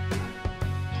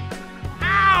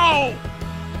 Ow!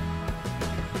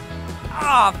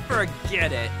 Oh,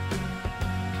 forget it.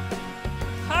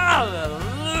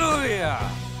 Hallelujah!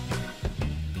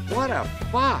 What a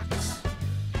fox!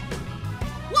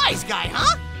 Wise guy,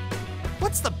 huh?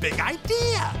 What's the big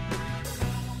idea?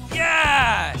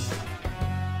 Yes!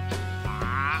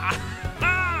 Ah!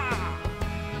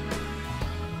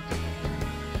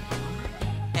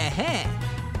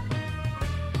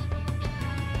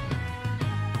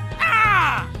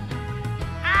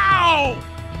 Ow!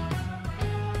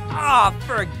 Oh,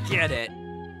 forget it.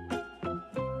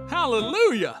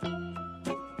 Hallelujah!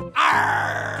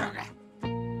 Arrgh!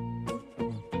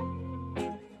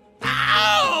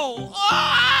 Ow!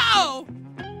 Oh!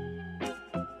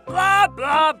 Blah,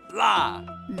 blah, blah.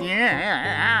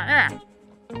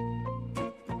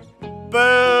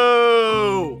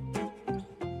 Boo!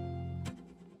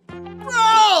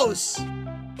 Gross!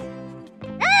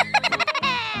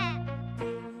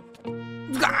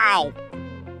 Ow!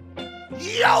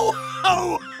 Yo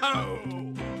ho ho!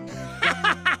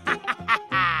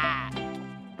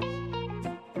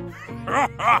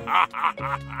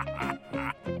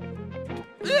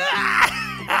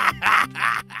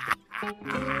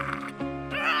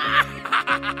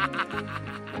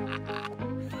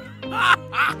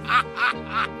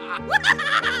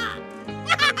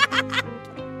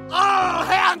 All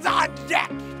hands on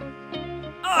deck!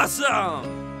 Awesome!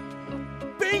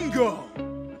 Bingo!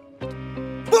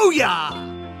 Booyah!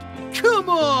 Come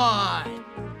on!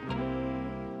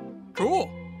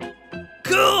 Cool.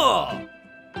 Cool!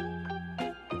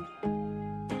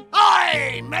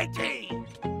 Aye, matey!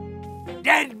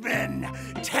 Dead men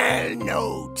tell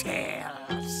no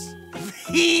tales.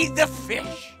 Feed the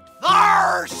fish.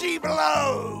 There she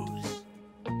blows!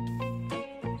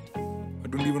 I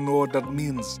don't even know what that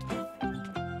means.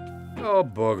 Oh,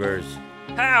 boogers.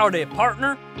 Howdy,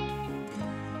 partner.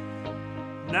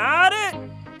 Not it?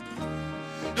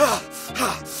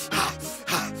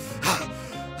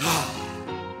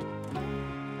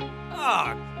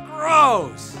 Ah,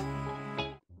 gross.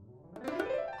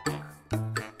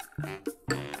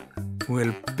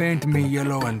 Well, paint me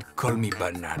yellow and call me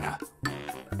banana.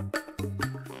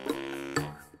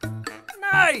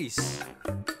 Nice.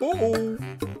 Uh-oh.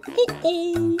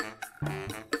 Uh-oh.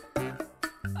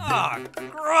 Ah,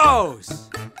 gross.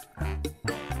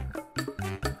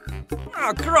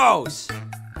 Ah, gross.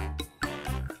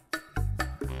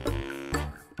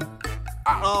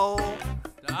 Uh-oh.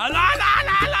 La la la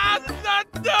la la la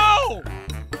no!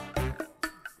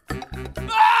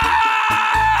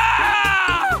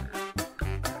 Ah!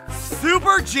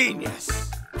 Super genius.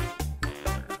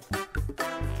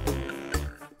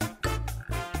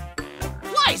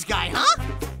 Wise guy, huh?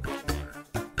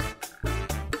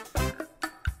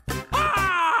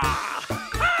 Ah!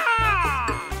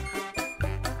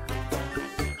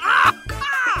 Ah!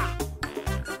 Ah!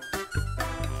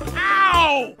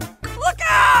 Ow! Look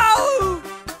out!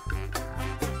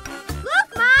 Look,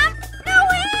 Mom! No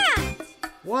ants!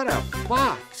 What a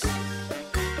fox!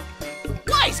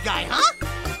 Wise guy, huh?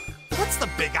 What's the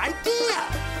big idea?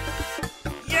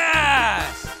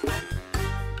 Yes!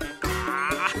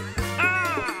 Ah!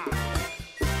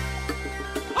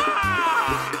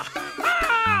 Ah!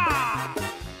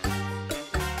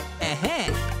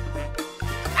 Uh-huh.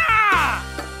 Ah!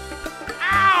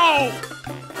 Ow!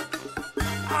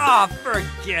 Ah,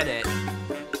 forget it.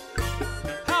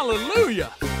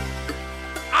 Hallelujah!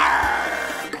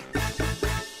 Arrgh!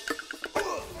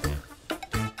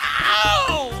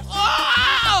 Ow!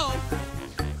 Oh!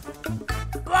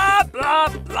 Blah, blah,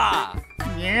 blah.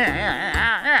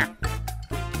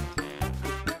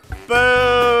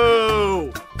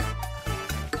 Boo!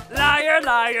 Liar,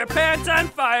 liar, pants on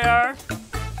fire.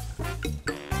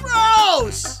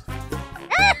 Gross!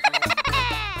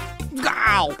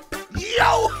 Ow!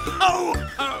 Yo ho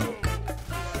ho!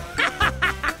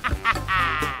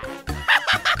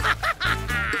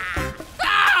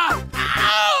 Ah!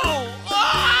 Ow!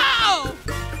 Oh!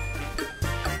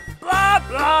 Blah,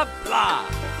 blah, blah.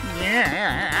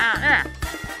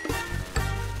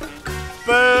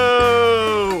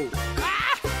 Boo!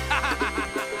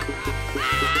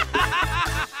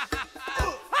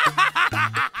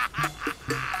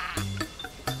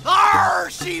 There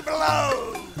she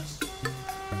blows!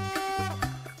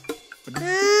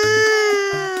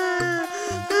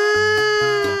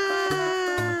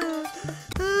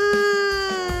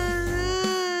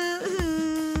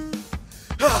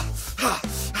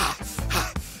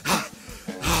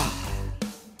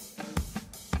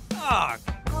 Ah,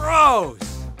 gross.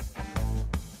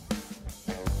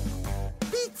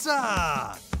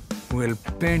 Pizza! Well,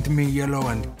 paint me yellow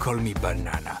and call me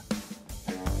banana.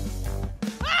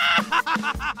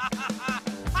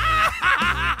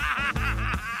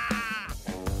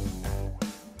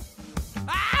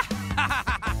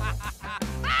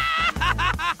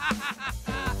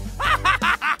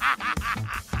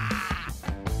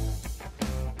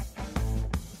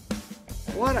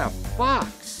 What a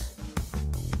fox!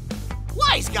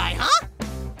 Wise guy, huh?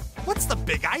 What's the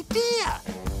big idea?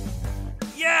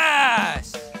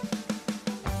 Yes!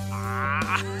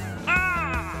 Arrgh!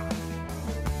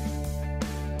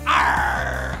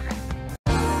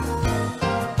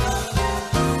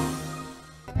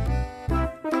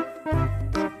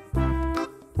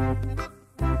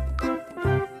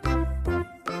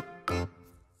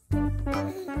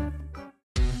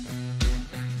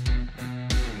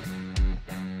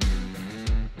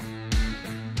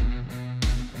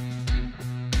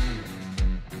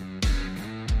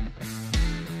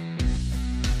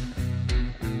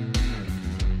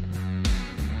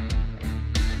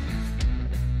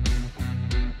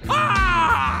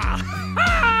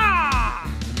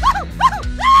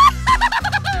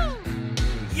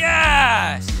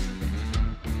 Yes!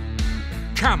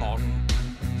 Come on.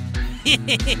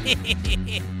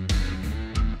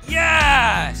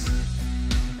 Yes!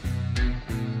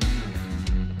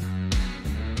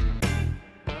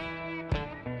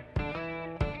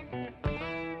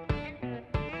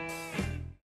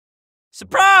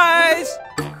 Surprise!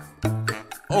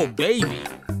 Oh, baby.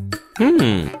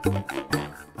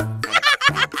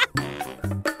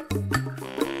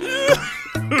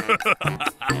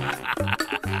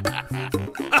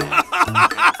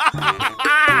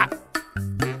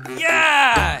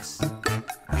 Yes!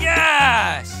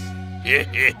 Yes!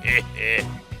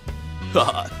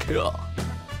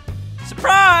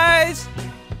 Surprise!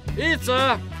 It's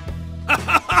a...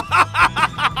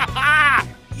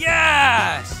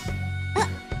 Yes!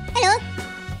 Hello.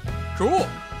 Cool.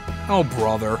 Oh,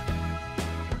 brother.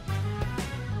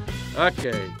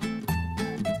 Okay.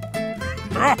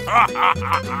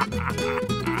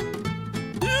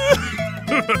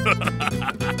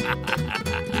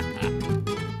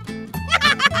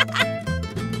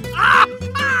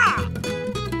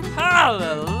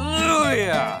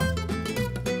 Hallelujah!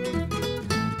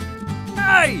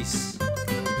 Nice!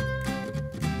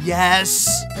 Yes.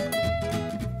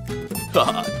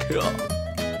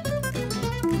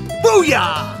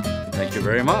 Booyah! Thank you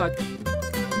very much.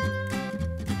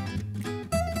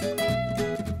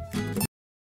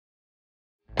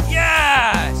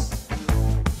 Yes!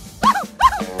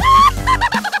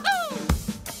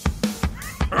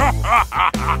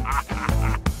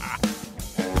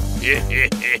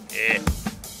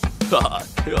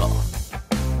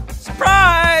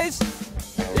 Surprise!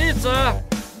 It's a...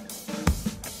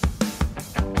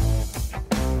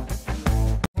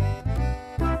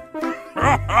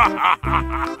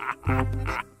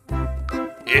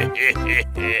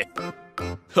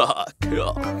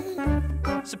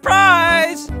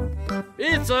 Surprise!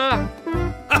 It's a...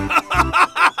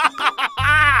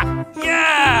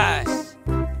 Yes!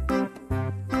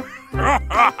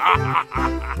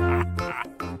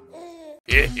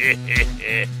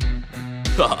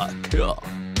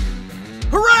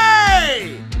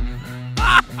 Hooray!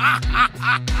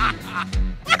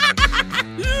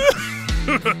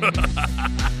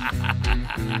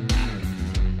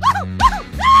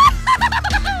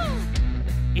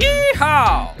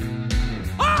 Yeehaw!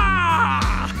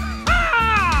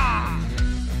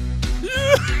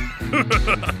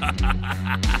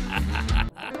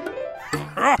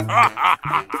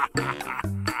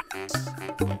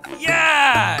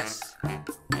 Yes!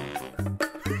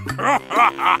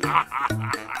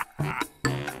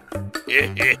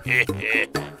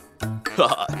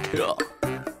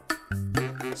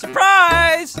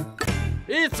 Surprise!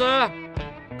 It's a...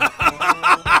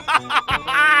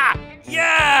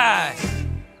 Yes!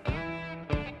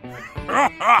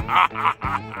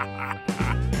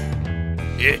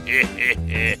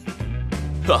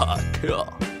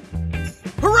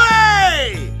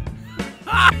 Hooray!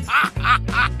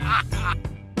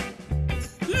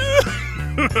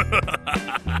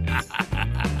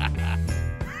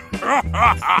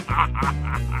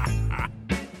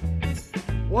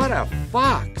 What a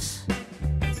fox!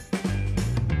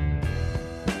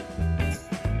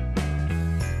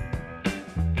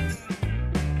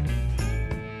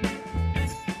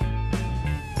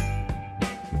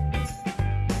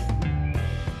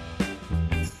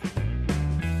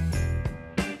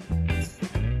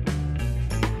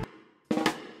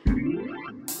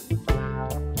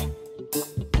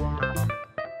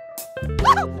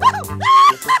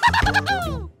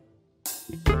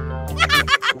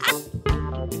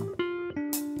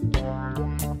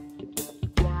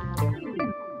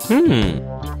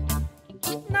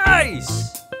 Nice!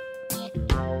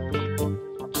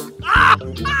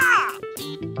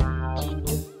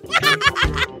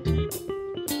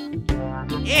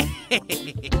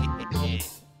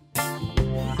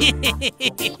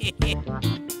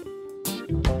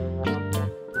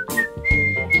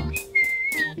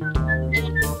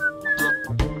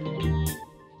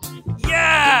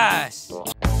 Yes!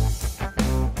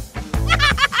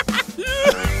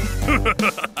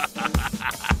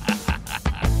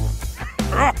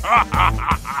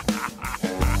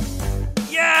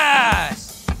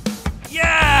 Yes!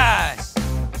 Yes!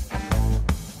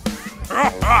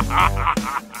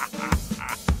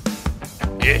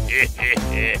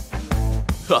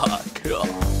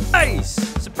 Nice!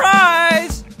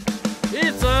 Surprise!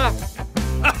 It's a...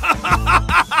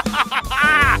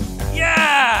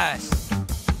 Yes!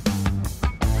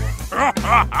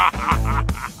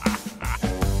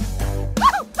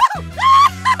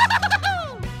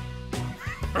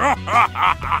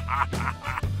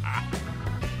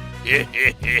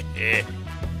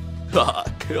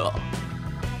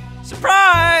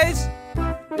 Surprise!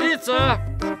 It's a...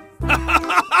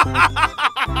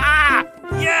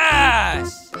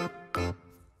 Yes!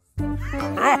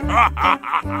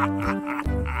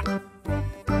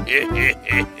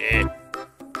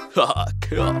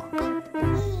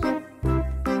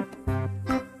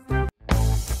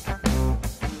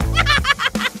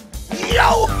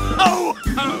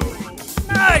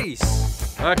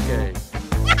 Okay.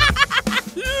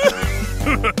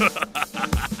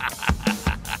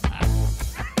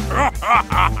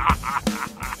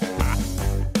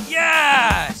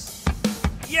 Yes!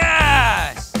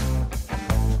 Yes!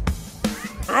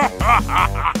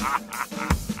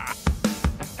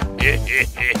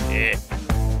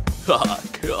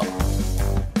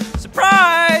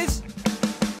 Surprise!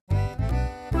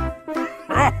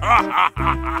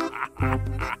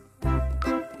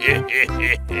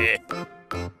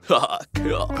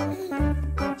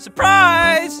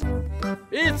 Surprise!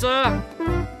 Pizza!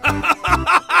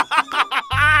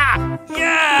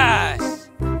 Yes!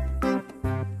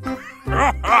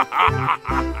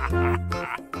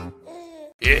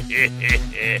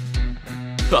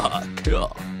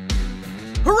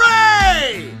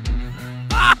 Hooray!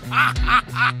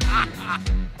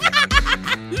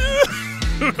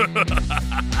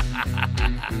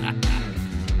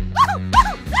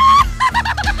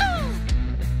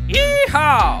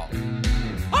 Yeehaw!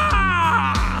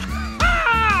 Ah!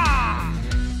 Ah!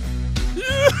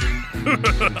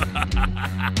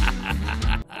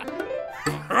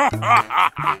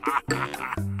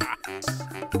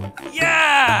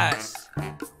 Yes!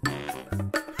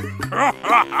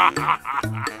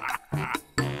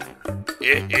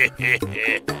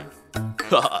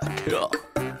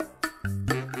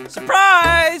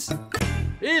 Surprise!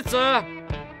 Pizza!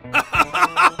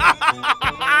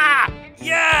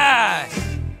 Yes!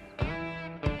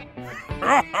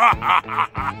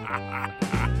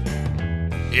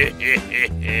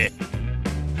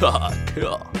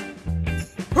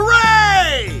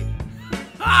 Hooray!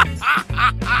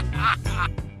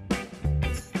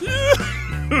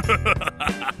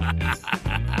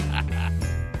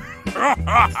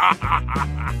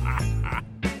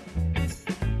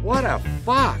 What a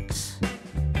fox!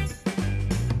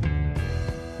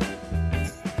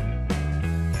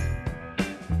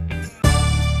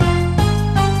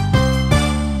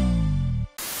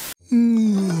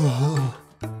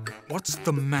 What's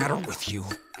the matter with you?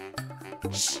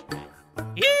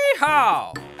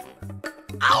 Yeehaw!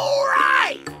 All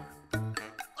right!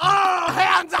 All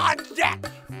hands on deck!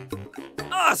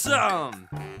 Awesome!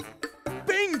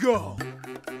 Bingo!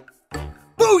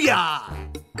 Booyah!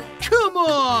 Come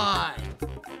on!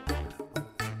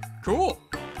 Cool.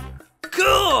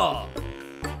 Cool!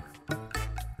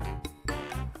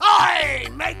 Aye,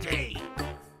 matey!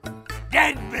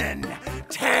 Dead men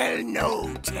tell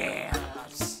no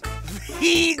tales.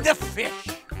 Feed the fish.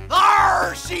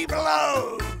 There she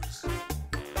blows!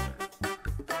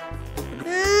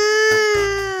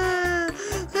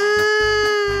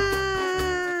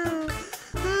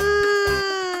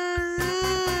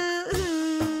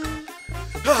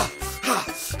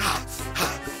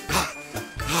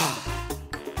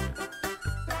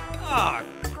 Ah,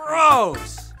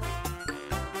 gross!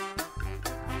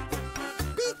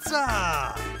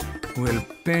 Pizza! Well,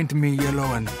 paint me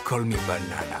yellow and call me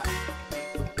banana.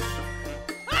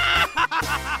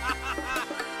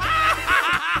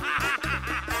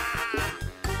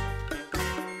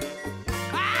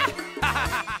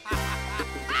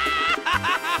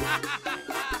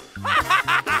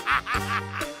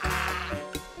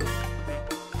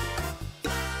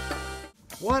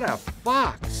 What a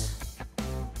fox!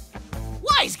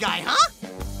 Wise guy, huh?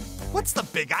 What's the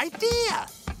big idea?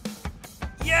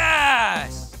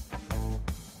 Yes!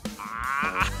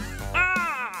 Ah!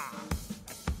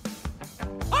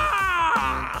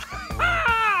 Ah!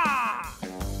 Ah!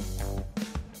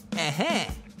 Uh-huh.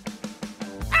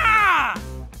 Ah!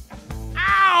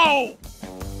 Ow!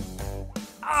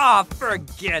 Ah,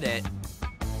 forget it.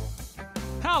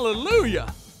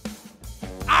 Hallelujah!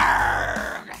 Arrgh!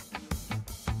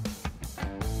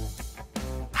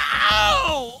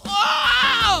 Ow!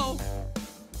 Ow!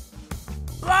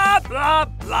 Blah, blah,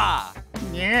 blah.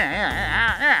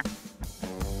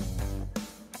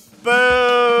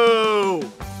 Boo!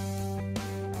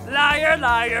 Liar,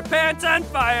 liar, pants on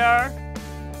fire.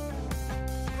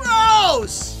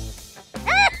 Gross!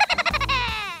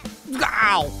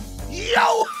 Ow!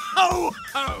 Yo ho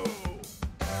ho!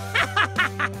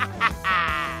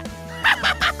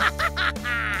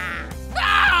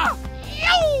 Ah!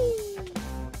 Yo!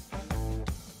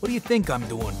 What do you think I'm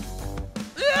doing?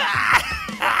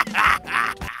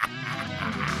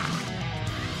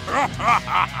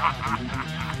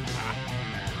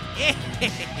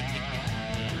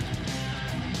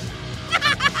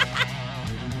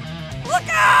 Look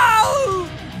out!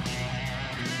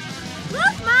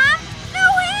 Look, Mom! No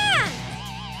hands!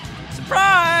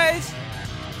 Surprise!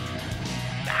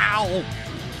 Ow!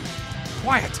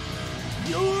 Quiet!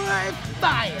 You're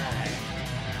fired!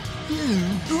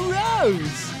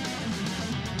 Gross!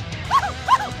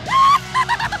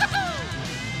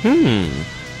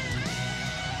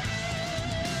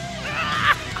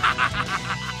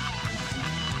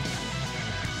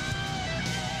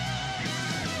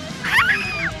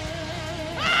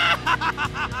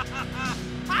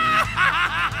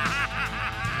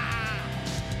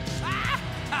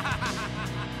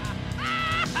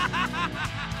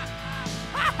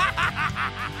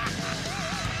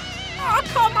 Oh,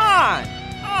 come on!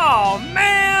 Oh,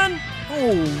 man!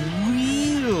 Oh,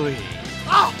 really?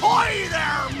 Ahoy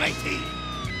there, matey!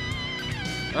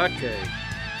 Okay.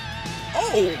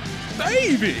 Oh,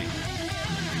 baby!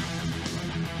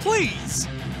 Please!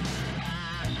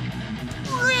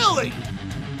 Really?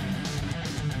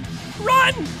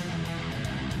 Run!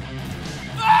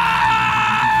 Ah!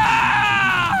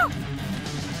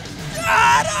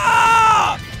 Shut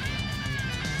up!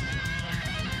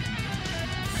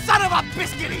 Son of a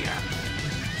biscuit eater!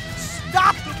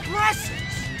 Stop the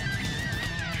presses!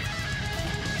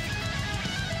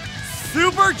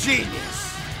 Super genius!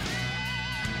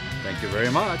 Thank you very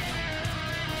much.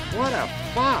 What a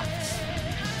fox!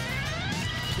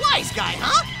 Wise guy,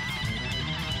 huh?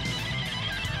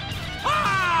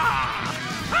 Ah!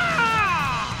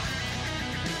 Ah!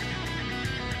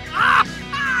 Ah!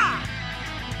 Ah!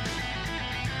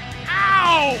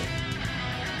 Ow!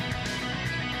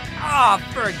 Oh,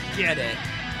 forget it.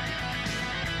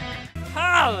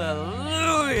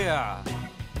 Hallelujah!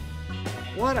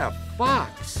 What a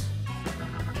fox!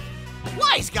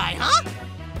 Wise guy, huh?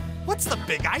 What's the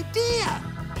big idea?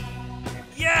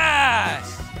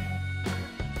 Yes!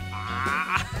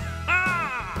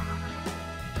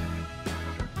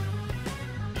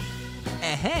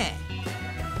 Uh-huh.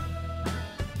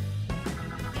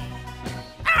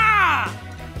 Ah!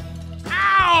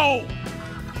 Ow!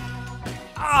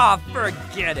 Oh,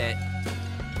 forget it.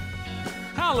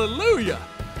 Hallelujah!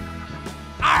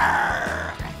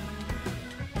 Arr!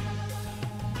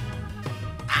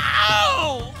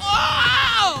 Ow!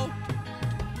 Oh!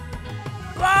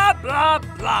 Blah, blah,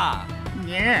 blah.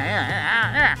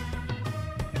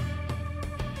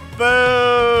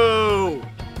 Boo!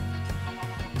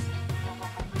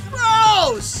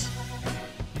 Gross!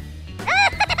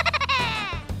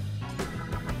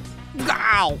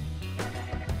 Ow!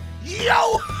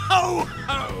 Yo ho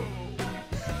ho!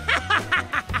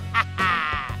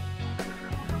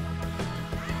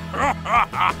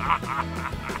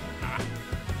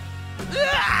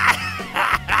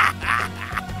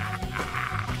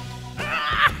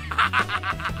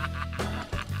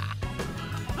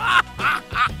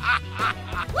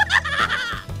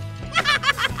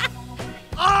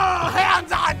 All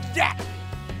hands on deck!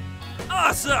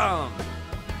 Awesome!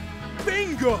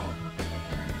 Bingo!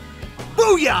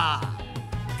 Booyah!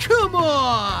 Come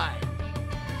on!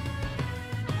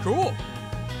 Cool!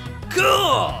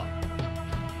 Cool!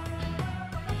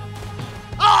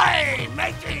 Aye,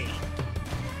 matey!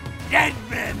 Dead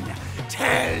men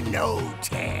tell no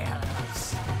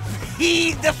tales.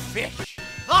 Feed the fish.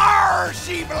 Arr,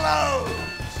 she blows!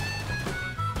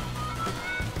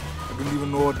 I don't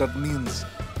even know what that means.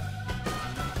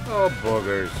 Oh,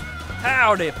 boogers.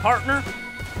 Howdy, partner.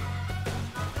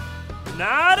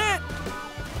 Not it?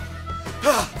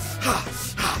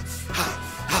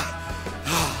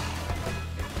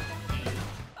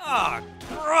 Ah,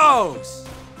 gross!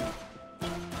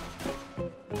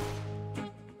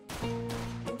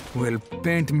 Well,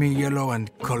 paint me yellow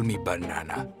and call me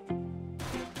banana.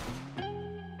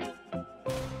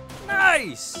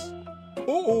 Nice!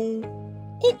 Uh-oh!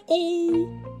 Uh-oh!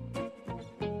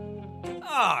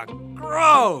 Ah,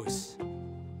 gross!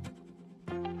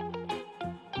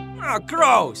 Ah,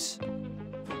 gross!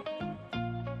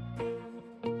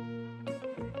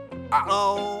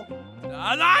 Uh-oh.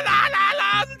 La la la la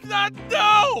la la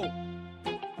no!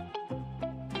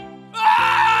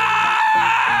 Ah!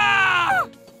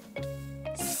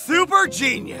 Super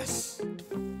genius!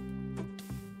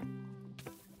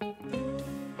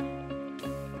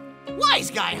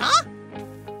 Wise guy, huh?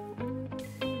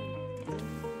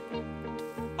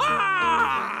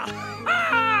 Ah!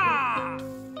 Ah!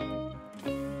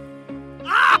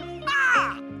 Ah!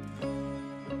 Ah!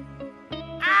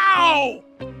 Ow!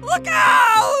 Look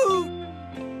out!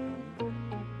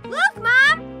 Look,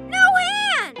 Mom! No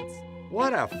hands!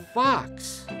 What a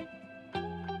fox!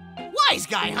 Wise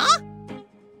guy, huh?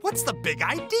 What's the big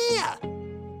idea?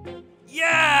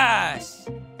 Yes!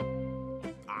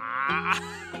 Ah!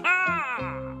 Ah!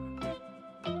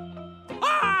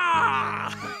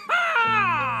 Ah!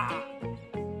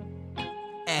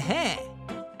 Uh-huh.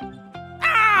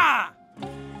 Ah!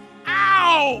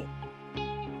 Ow!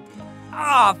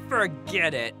 Ah,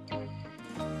 forget it.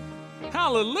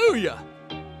 Hallelujah!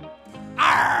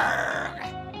 Arrgh!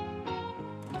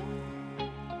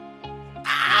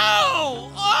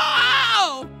 Ow!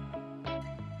 Oh!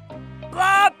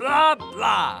 Blah, blah,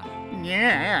 blah.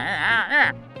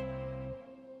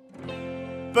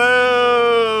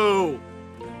 Boo!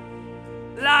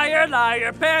 Liar,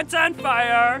 liar, pants on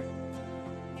fire.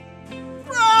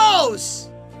 Gross!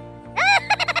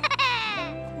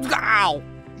 Ow!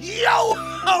 Yo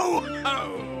ho ho!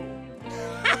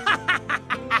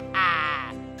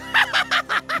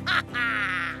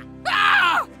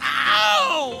 Ah!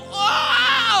 Ow!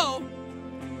 Oh!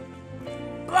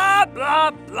 Blah,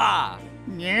 blah, blah.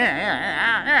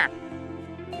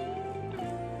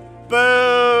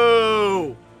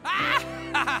 Boo!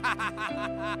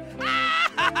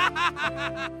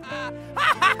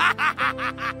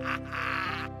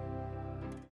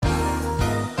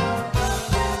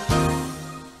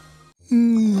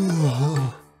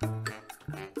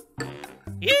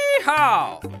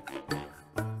 Yeehaw!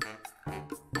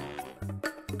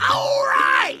 All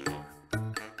right!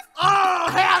 All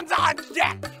hands on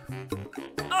deck!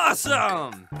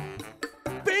 Awesome!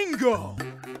 Bingo!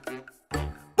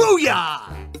 Booyah!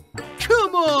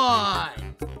 Come on!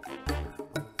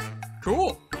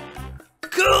 Cool.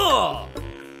 Cool!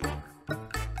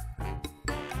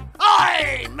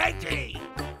 Aye, matey!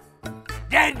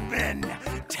 Dead men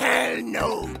tell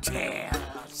no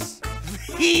tales.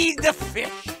 Feed the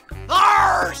fish.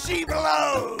 Arr, she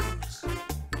blows!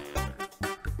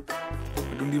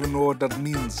 I don't even know what that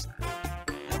means.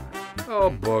 Oh,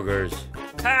 boogers.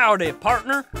 Howdy,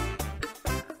 partner.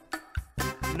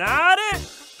 Not it?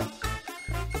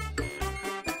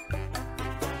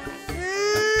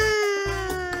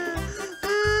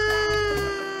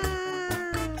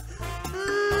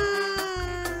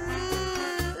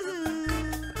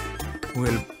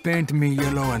 Well, paint me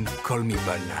yellow and call me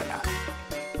banana.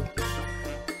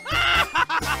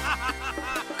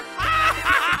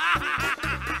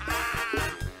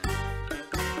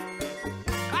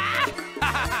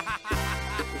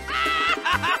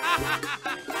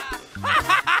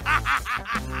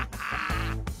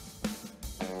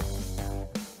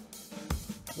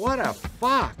 What a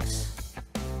fox.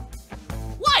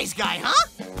 Wise guy, huh?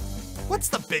 What's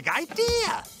the big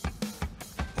idea?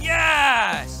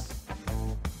 Yes!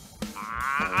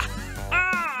 Ah!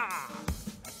 Ah!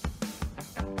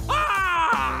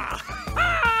 Ah!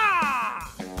 Ah!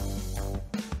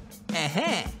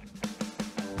 Uh-huh.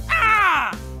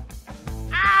 Ah!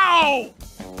 Ow!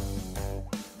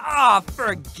 Ah,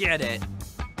 forget it.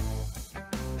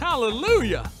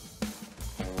 Hallelujah!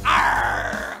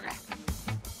 Arrgh!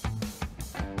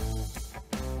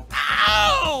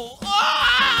 Ow!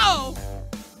 Oh!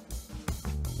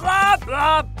 Blah,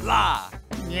 blah, blah.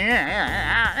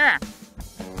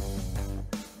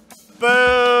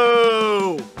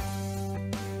 Boo!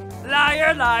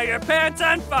 Liar, liar, pants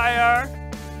on fire.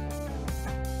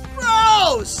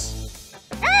 Gross!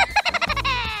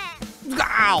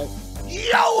 Ow!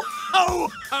 Yo ho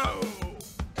ho!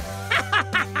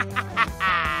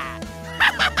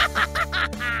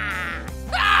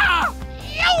 Ah!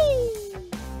 Yo!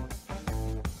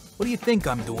 What do you think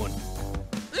I'm doing?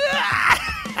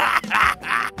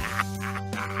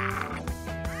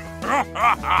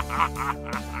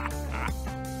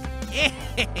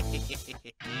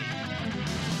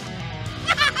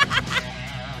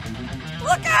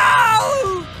 Look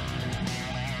out!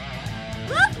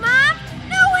 Look, Mom!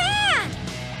 No hand!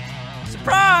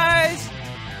 Surprise!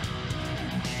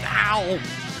 Ow!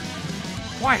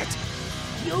 Quiet!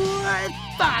 You're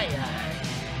fired!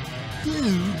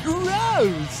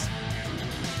 Gross!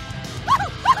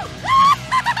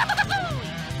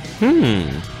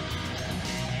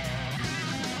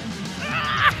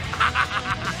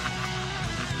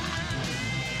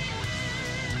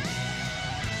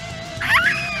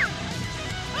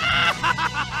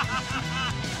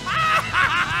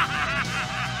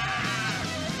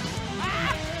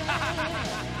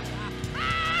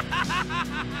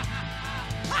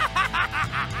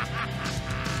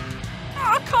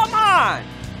 Oh, come on!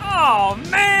 Oh,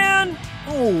 man!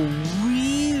 Oh,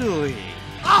 really?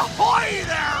 Ahoy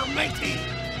there, matey!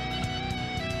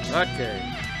 Okay.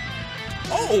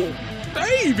 Oh,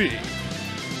 baby!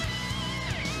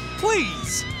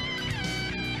 Please!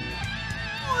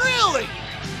 Really?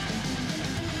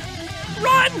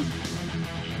 Run!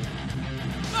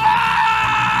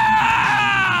 Ah!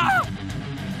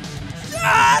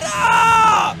 Shut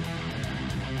up!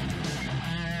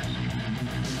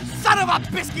 Son of a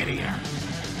biscuit eater!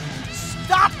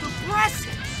 Stop the presses!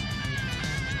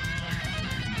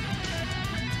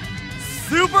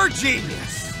 Super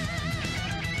genius!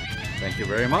 Thank you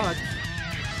very much.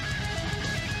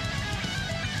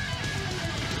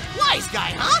 Wise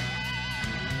guy, huh?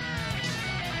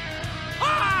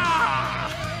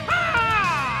 Ah!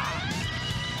 Ah!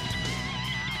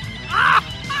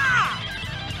 Ah!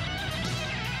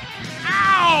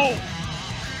 Ow!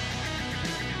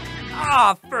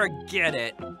 Oh, forget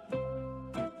it.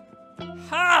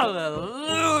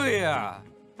 Hallelujah!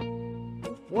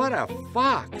 What a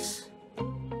fox!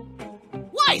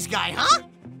 Wise guy, huh?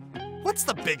 What's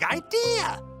the big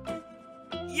idea?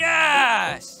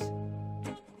 Yes!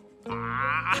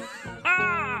 Ah!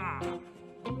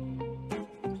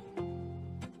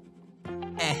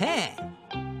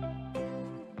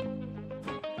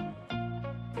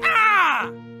 Ah!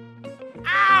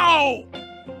 Ow!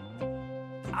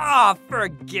 Oh,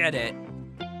 forget it.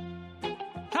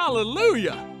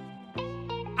 Hallelujah!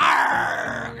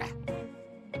 Arrgh!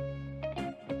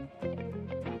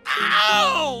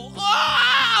 Ow!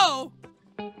 Ow!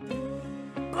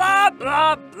 Blah,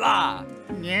 blah, blah.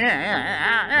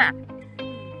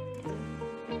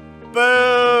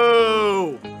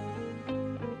 Boo!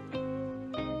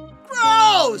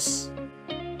 Gross!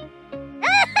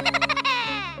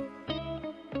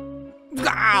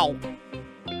 Ow!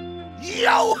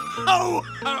 Yo ho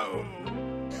ho!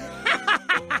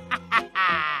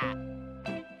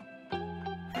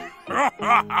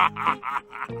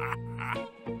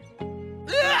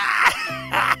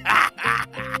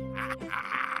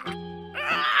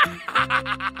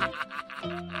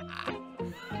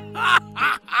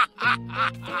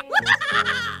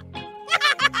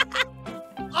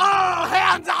 All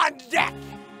hands on deck!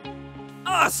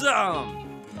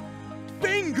 Awesome!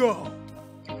 Bingo!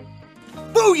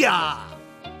 Booyah!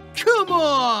 Come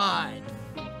on!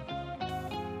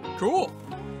 Cool.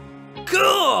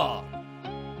 Cool!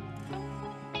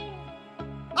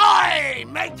 Aye,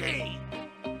 matey!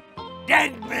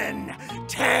 Dead men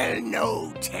tell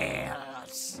no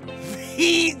tales.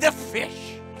 Feed the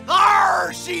fish.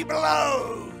 Arr, she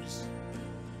blows!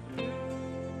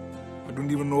 I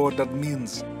don't even know what that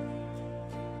means.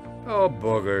 Oh,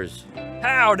 boogers.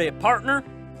 Howdy, partner.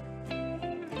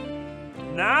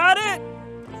 Not it?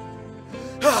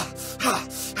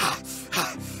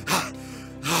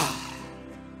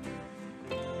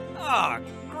 Ah,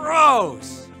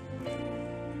 gross!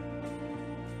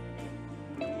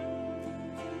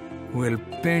 Well,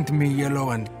 paint me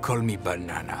yellow and call me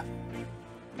banana.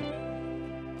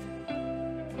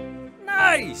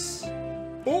 Nice!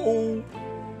 Uh-oh.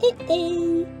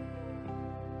 Uh-oh.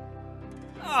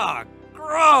 Ah,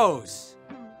 gross!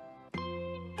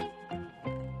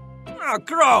 Ah,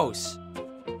 gross!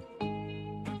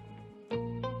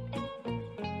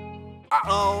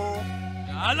 Uh-oh.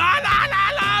 La la la la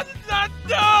la la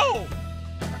no!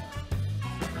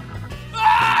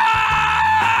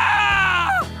 Ah!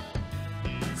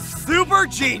 Super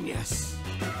genius.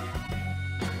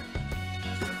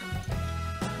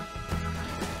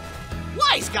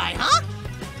 Wise guy, huh?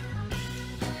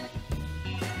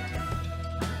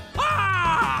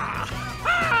 Ah!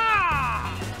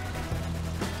 Ah!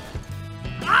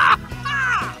 Ah!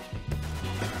 Ah!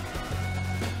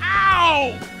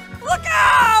 Ow! Look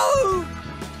out!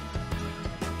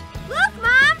 Look,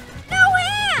 Mom! No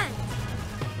hand!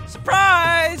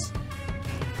 Surprise!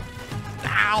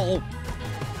 Ow!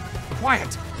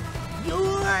 Quiet!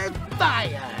 You're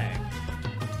fired.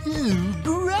 Ew,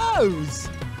 gross!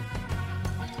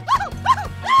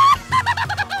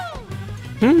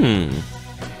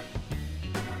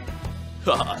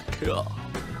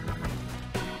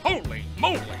 Holy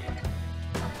moly!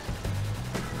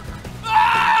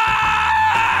 Ah!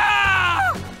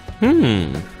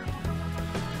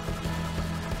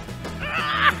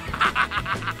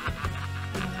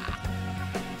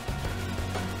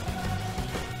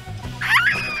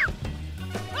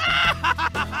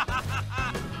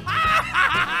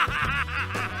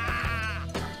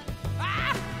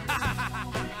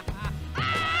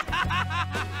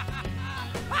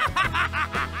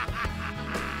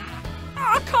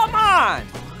 Oh, come on!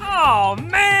 Oh,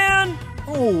 man!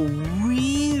 Oh,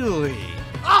 really?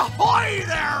 Ahoy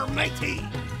there, matey!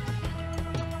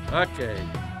 Okay.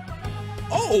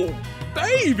 Oh,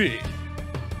 baby!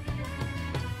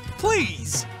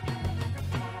 Please!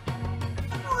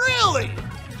 Really?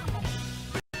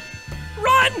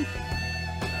 Run!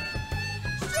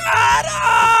 Shut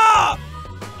up!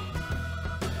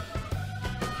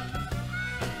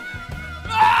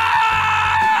 Ah!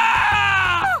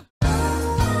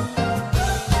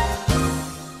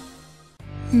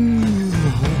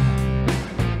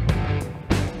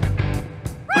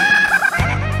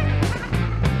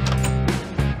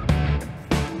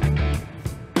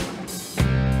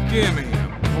 Give me a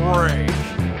break.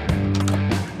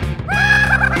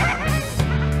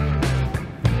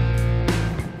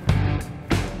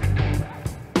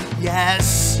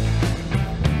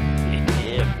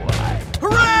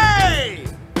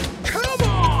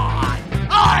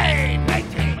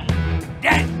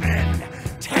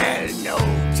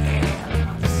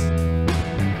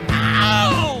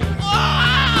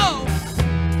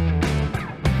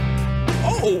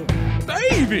 Oh,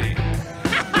 baby!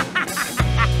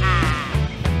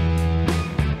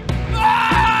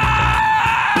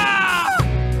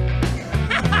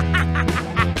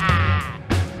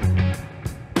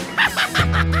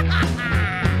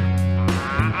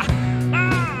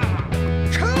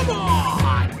 Come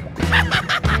on!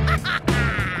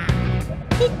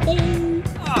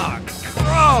 Ah,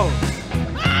 gross!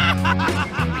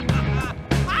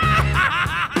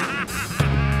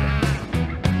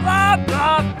 Blah,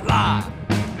 blah, blah.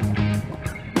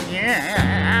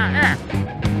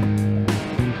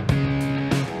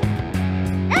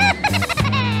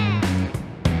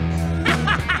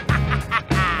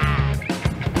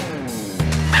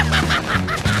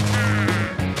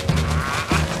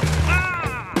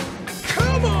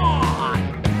 Come on!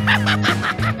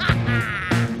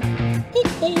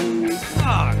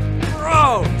 Ah,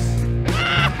 gross!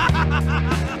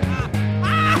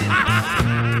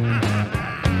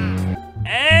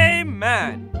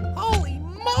 Amen! Holy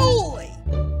moly!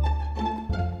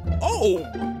 Oh,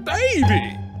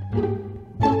 baby!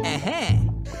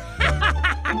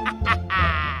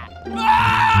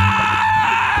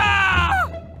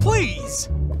 Please!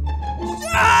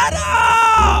 Shut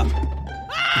up!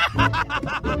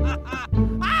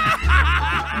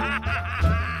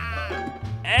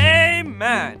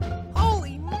 Amen!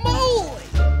 Holy moly!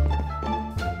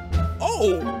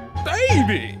 Oh,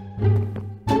 baby!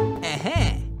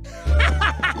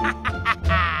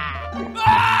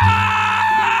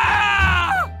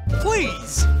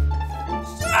 Please!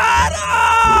 Shut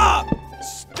up!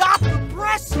 Stop the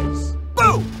presses!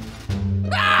 Boo!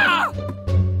 Ah!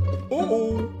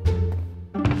 Oh,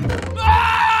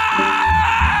 Ah!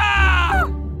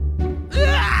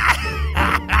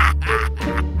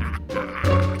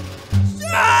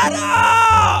 Shut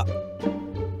up!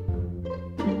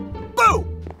 Boo!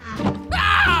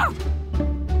 Ah!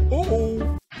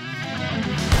 oh.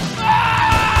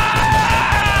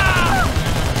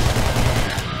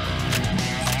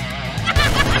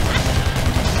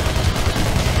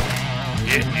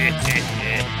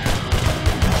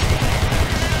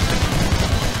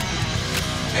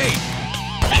 Hey!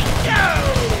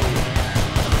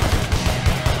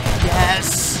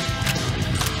 Yes!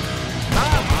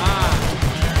 Come on.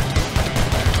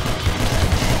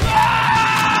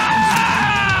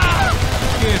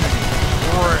 Give me a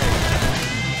break.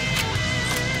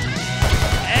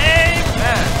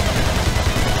 Amen!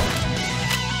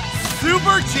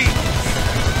 Super genius!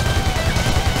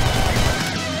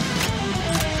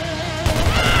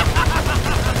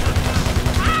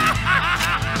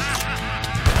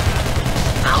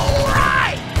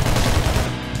 Alright!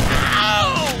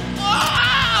 Ow!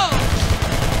 Whoa!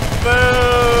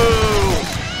 Boo!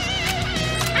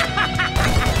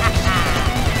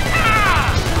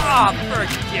 Ah,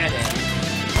 forget it.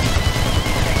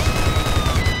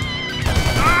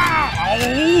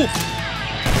 Oh!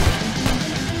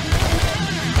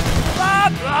 Blah,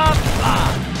 blah,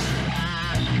 blah.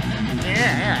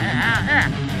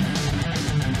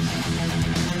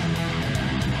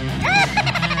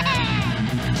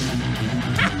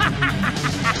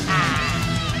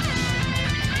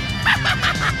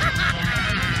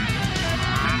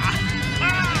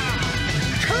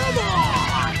 Come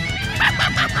on!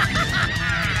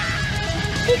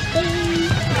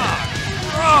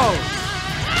 Gross!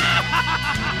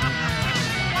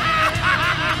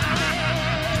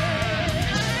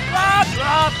 Blah,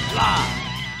 blah, blah.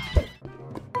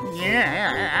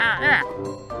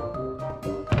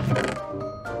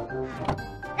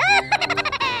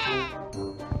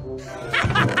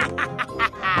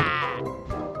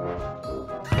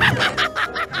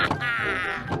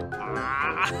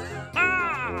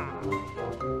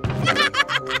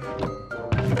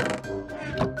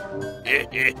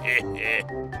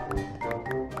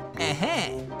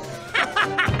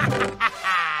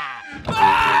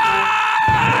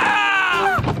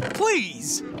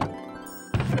 Please!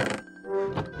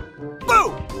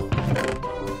 Boo!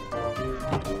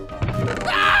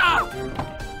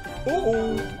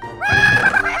 Oh,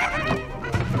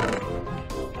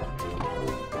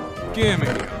 Give me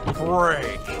a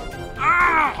break.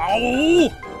 ow!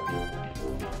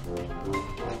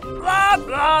 Blah,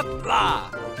 blah,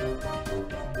 blah.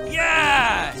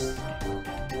 Yes!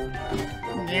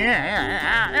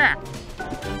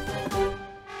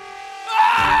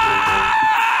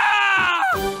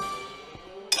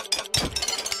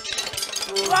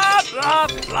 Blah, blah,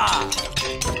 blah.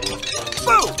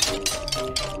 Boo!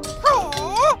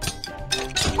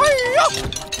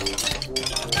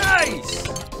 Nice!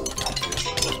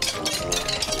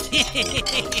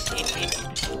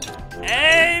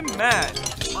 Amen!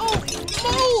 Holy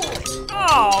moly!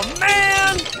 Oh,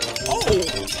 man!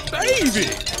 baby!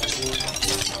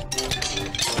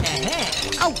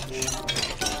 Ouch!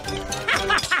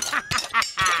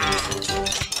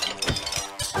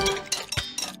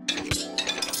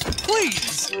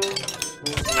 Please!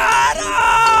 Shut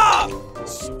up!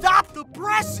 Stop the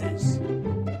presses!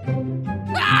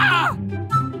 Ah!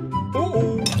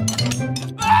 Uh-oh.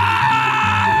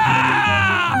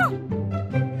 Ah!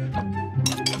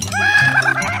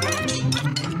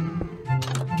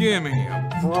 Give me a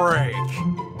break.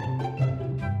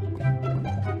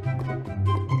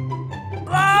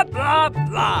 Blah, blah,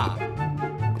 blah.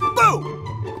 Boo!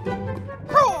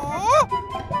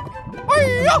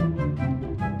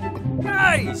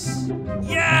 Nice!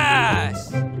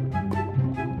 Yes!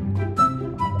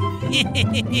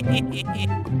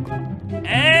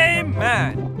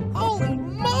 Amen! Holy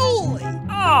moly!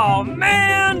 Oh,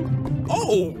 man!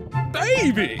 Oh,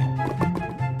 baby!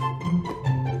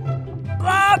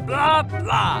 Blah, blah,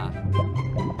 blah.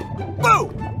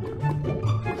 Boo!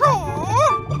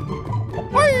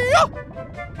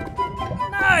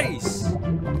 Nice!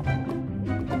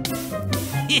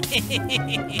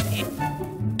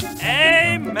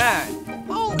 Amen!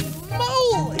 Holy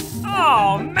moly!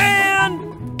 Oh, man!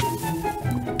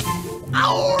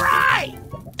 All right!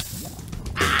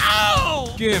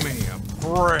 Ow! Give me a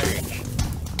break.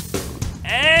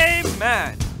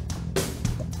 Amen!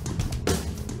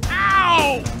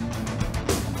 Ow!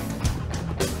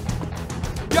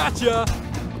 Gotcha!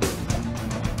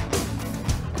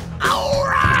 All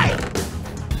right!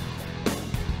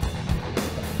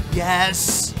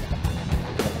 Yes.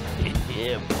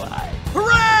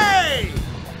 Hooray!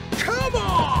 Come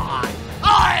on!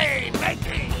 I'm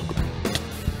making.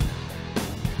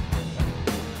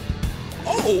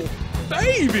 Oh,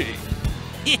 baby!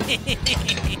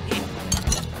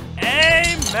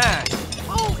 Amen!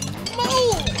 Holy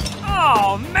moly!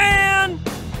 Oh, man!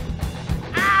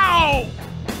 Ow!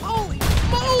 Holy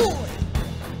moly!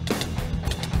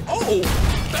 Oh,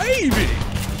 baby!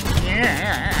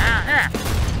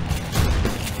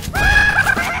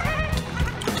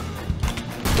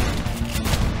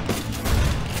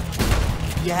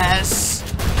 Yes.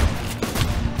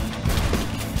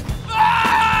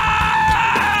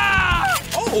 Ah!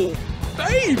 Oh,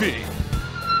 baby!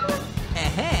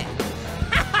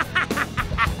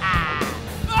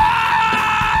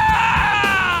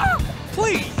 Ah!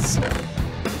 Please!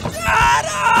 Shut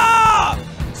up!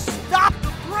 Stop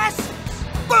the presses!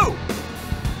 Boo!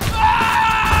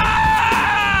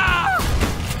 Ah!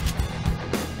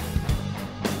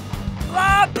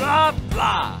 Blah, blah,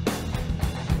 blah.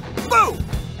 Boo!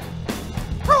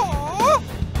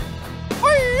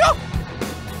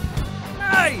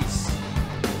 Nice!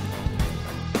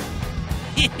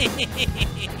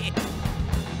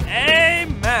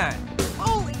 Amen!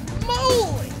 Holy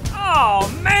moly! Oh,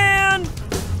 man!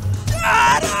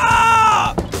 Shut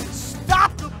up!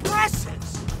 Stop the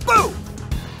presses! Boo!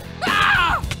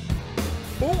 Ah!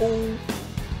 Uh-oh.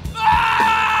 Ah!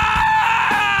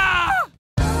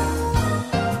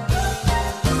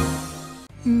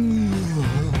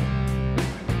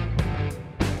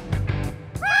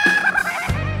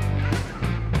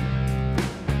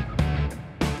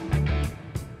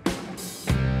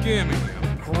 Give me a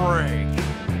break.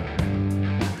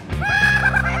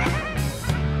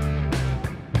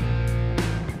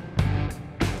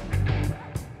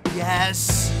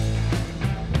 Yes.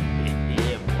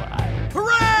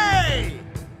 Hooray!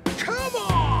 Come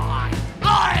on!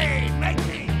 I'm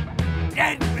making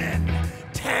dead men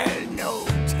tell no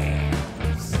tales.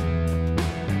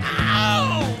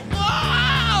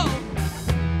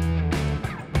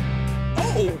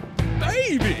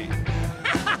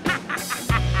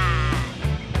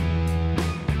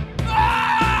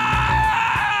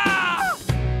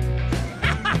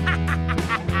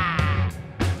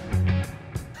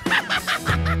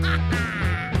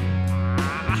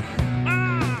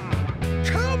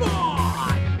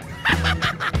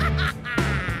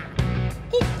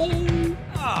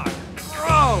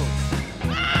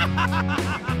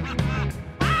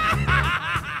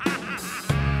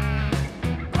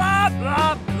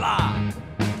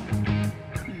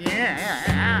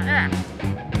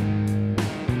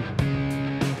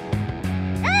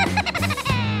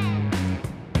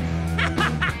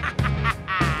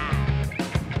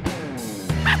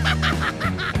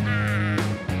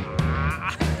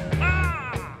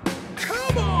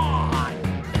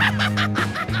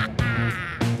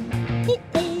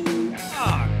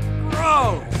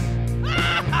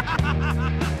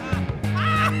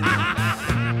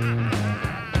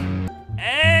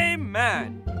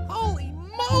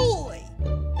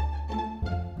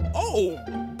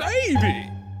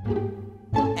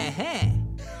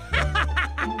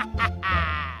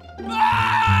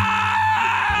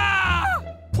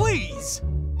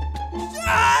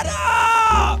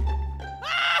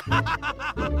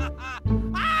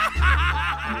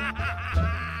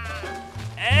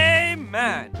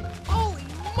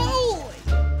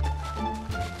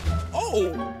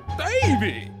 Oh,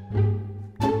 baby!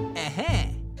 Uh-huh.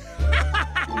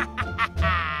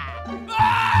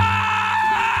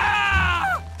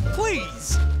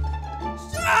 Please!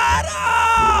 Shut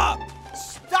up!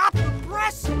 Stop the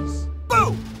presses!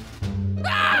 Boo!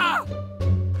 Ah!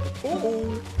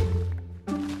 Uh-oh.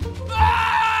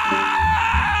 Ah!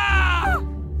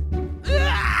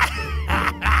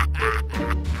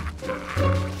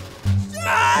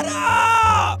 Shut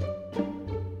up!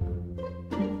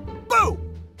 Boo!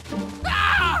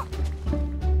 Ah!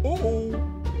 Uh-oh.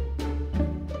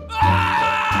 Ah!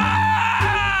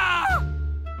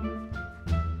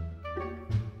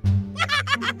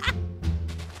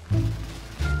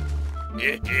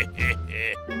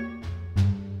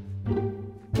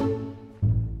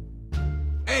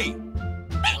 Hey!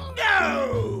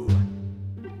 Bingo!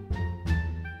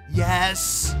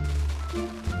 Yes!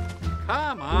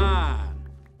 Come on.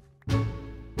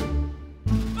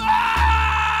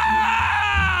 Ah!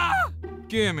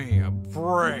 Give me a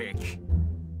break.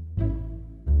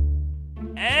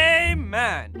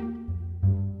 Amen.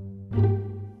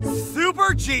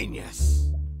 Super genius!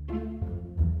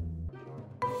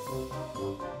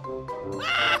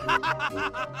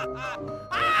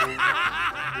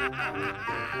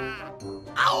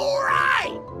 All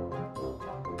right!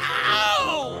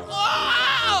 Ow!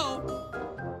 Oh!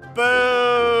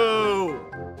 Boo!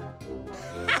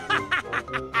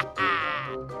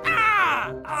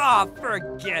 Ah,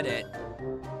 forget it.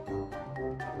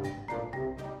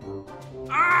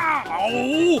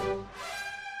 Ow!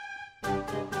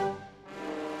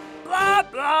 Blah,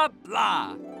 blah,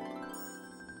 blah.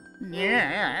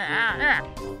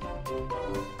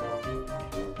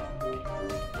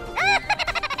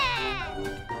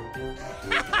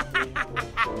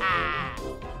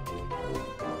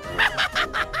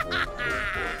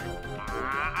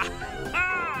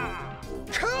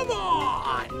 Come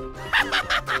on!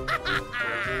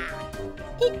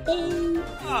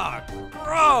 Ah,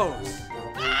 gross.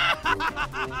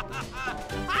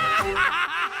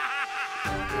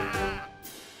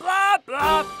 Blah,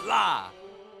 blah, blah.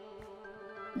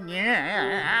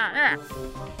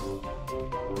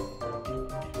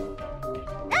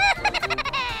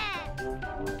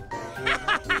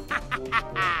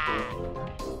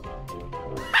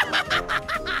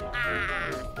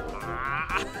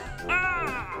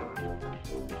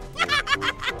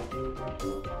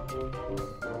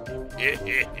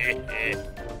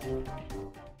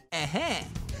 Uh-huh.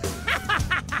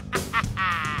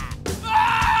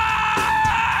 Ah!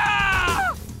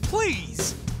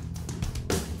 Please!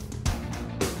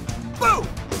 Boo!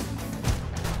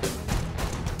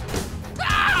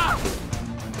 Ah!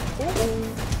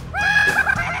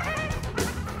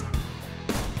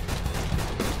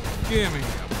 Give me a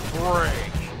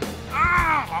break.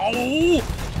 Ow!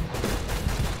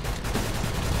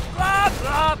 Blah,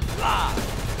 blah, blah.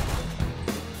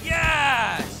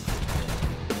 Yes.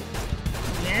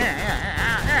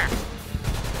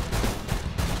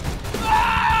 Ah!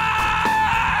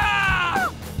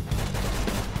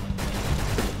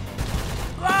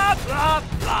 Blah, blah,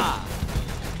 blah.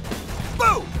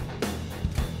 Boo!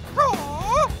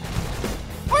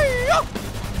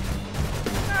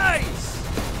 Nice.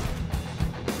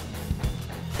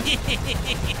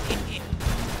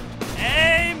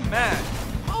 Amen.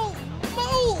 Holy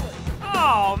moly!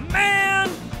 Oh, man.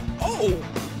 Oh,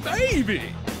 baby!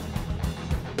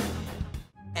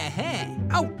 Uh-huh.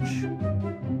 Ouch!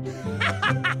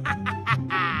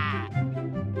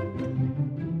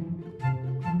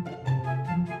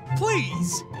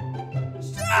 Please!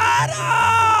 Shut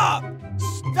up!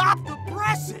 Stop the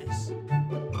presses!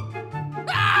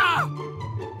 Ah!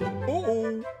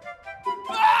 Uh-oh.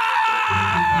 Ah!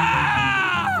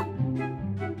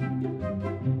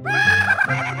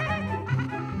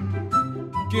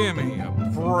 Give me a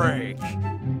break.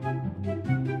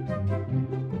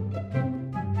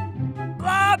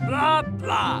 Blah, blah,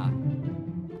 blah.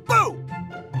 Boo!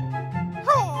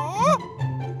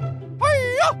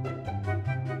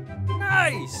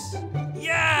 Nice.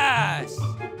 Yes.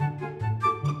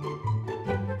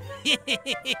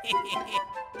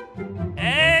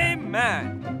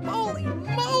 Amen. Holy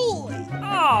moly!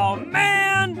 Oh,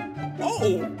 man.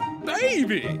 Oh,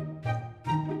 baby!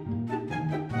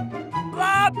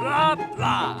 Blah, blah,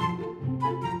 blah.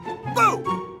 Boo!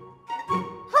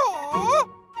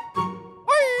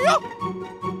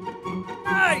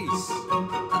 Nice.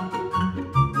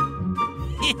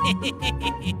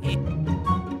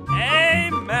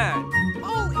 Amen.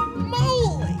 Holy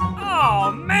moly!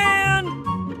 Oh, man.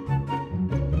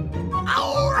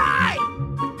 All right!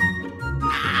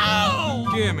 Ow!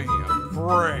 Give me a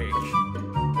break.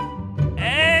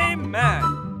 Amen.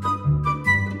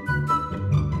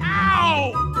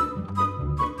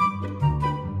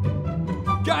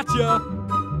 gotcha.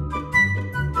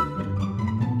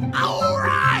 All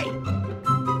right!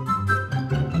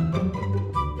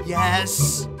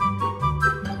 Yes.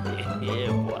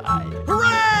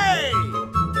 Hooray!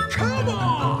 Come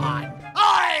on!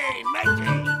 Aye,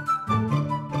 matey!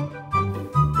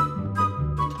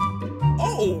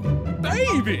 Oh,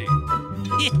 baby!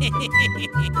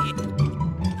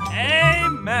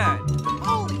 Amen.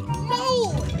 Holy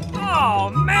moly! Oh,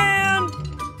 man.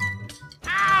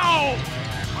 Ow!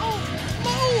 Holy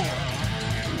moly!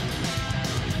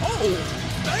 Oh,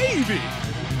 baby!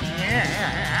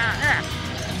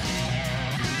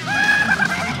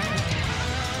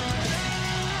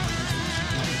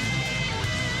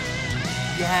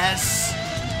 Yes.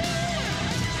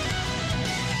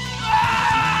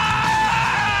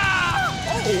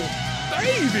 Oh,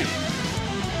 baby!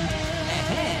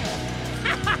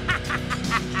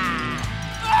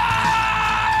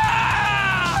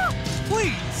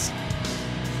 Please!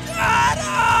 Shut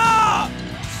up!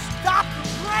 Stop the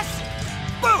presses!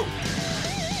 Boo!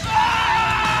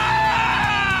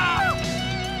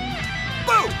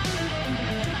 Boo!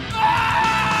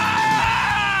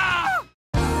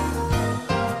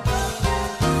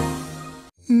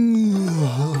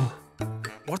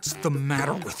 What's the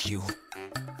matter with you?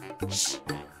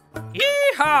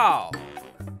 Yeehaw.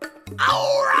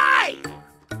 All right!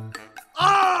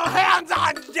 All hands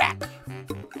on deck!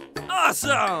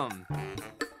 Awesome.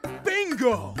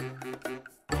 Bingo!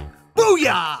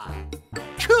 Booyah!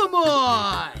 Come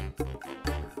on!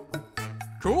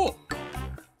 Cool.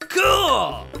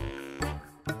 Cool.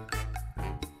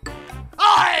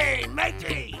 Aye,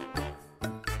 matey!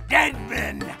 Dead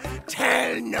men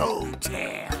tell no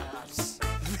tales.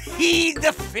 Feed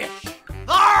the fish.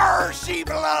 There she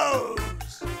blows.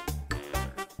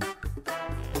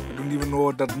 I don't even know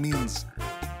what that means.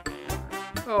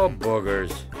 Oh,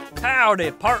 boogers.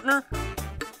 Howdy, partner.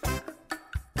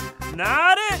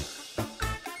 Not it?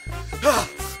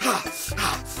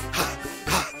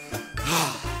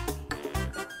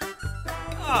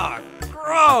 Ah,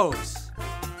 gross.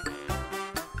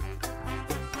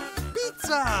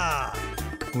 Pizza!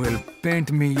 Well,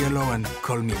 paint me yellow and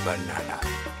call me banana.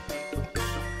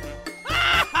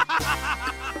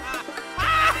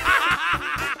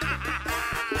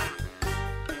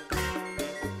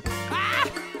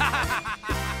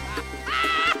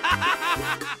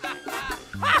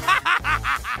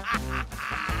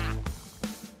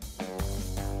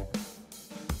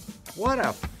 What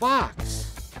a fox.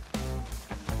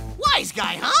 Wise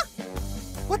guy, huh?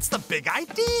 What's the big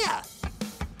idea?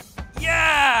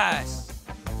 Yes.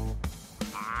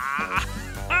 Ah,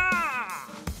 ah.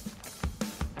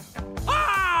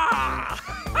 Ah,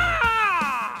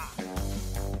 ah.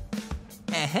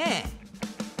 Uh-huh.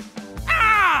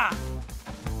 Ah!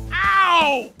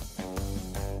 Ow!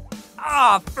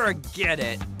 Ah, forget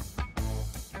it.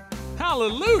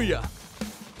 Hallelujah!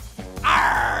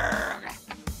 Arrgh!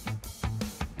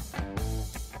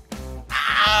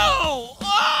 Ow!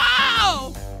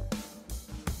 Ow!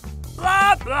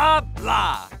 Blah, blah,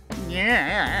 blah.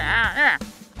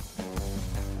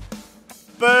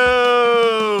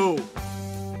 Boo!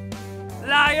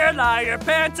 Liar, liar,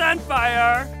 pants on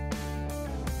fire.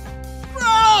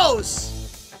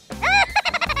 Gross!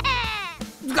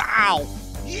 Ow!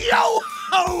 Yo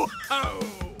ho ho!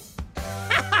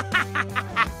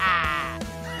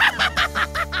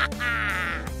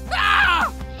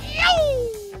 Ah! Yo!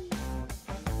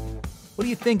 What do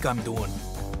you think I'm doing?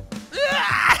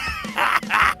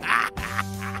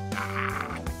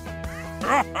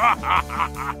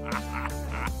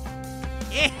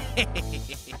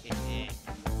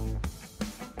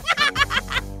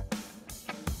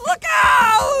 Look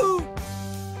out!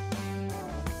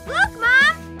 Look,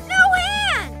 Mom! No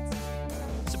hands!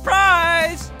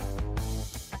 Surprise!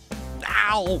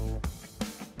 Ow!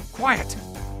 Quiet!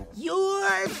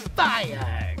 You're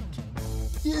fired!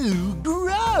 You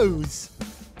gross!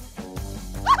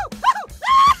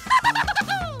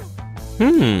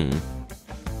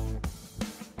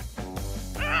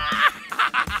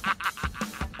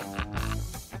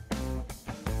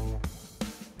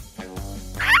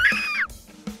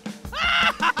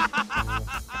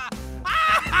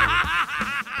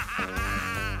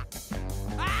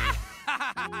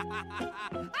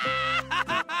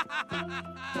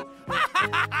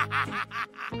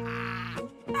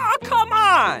 Oh, come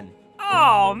on!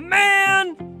 Oh,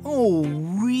 man! Oh,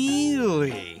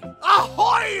 really?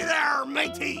 Ahoy there,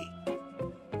 matey!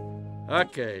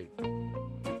 Okay.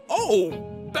 Oh,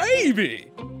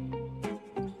 baby!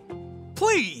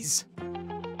 Please!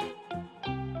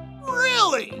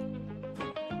 Really?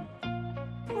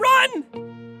 Run!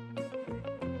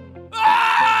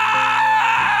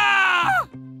 Ah!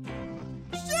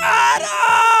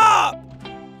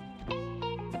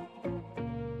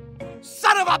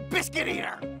 Son of a biscuit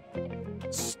eater!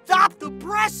 Stop the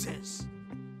presses!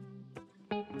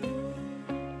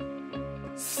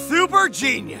 Super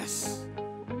genius!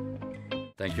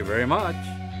 Thank you very much.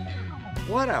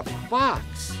 What a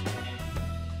fox!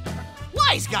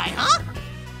 Wise guy, huh?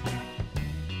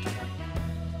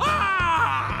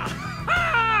 Ah!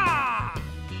 Ah!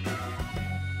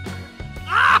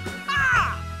 Ah!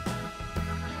 Ah!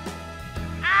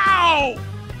 Ow!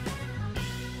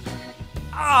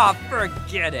 Ah,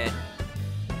 forget it.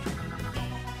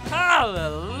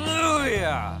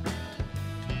 Hallelujah!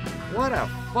 What a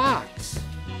fox!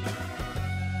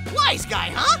 Wise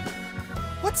guy, huh?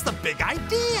 What's the big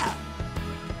idea?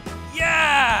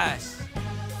 Yes!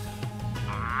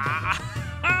 Ah!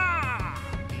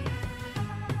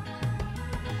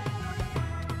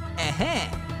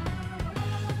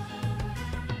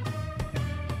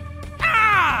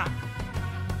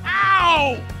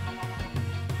 Ow!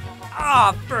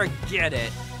 Ah, forget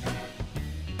it.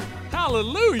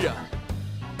 Hallelujah!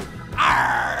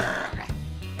 Arrgh!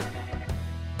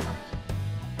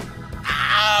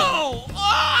 Ow!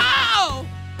 Oh!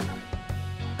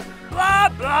 Blah,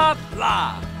 blah,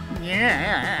 blah.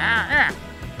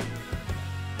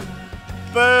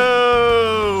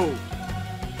 Boo!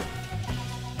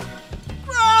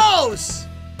 Gross!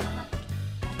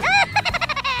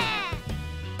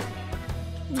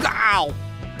 Ow!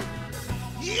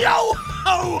 Yo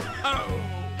ho ho!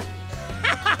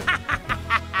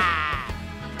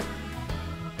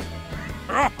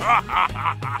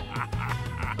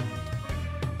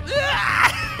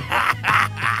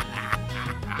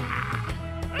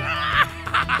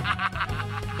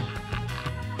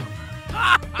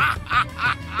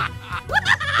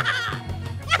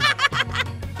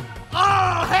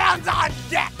 All hands on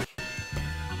deck!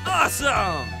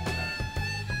 Awesome!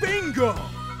 Bingo!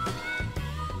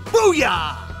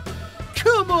 Booyah!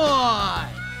 Come on!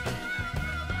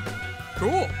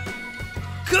 Cool.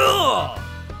 Cool!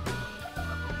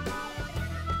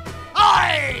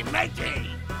 Oi,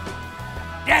 matey!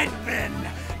 Dead men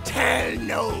tell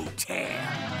no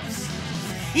tales.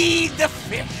 Feed the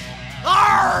fish.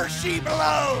 Arr, she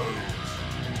blows!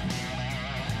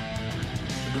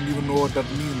 I don't even know what that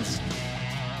means.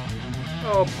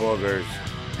 Oh, boogers.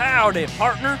 Howdy,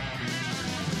 partner.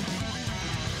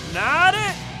 Not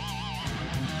it?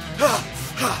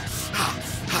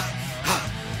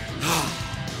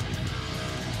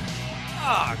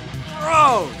 Ah,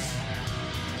 gross!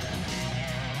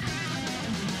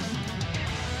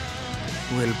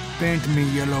 Well, paint me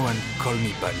yellow and call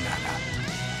me banana.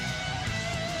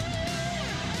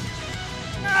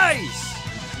 Nice!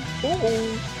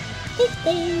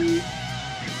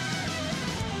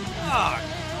 Ah,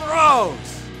 gross!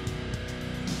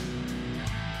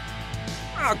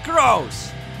 Ah,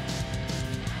 gross!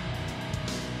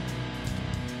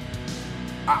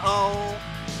 Uh-oh.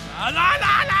 La la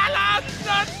la la la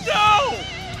no!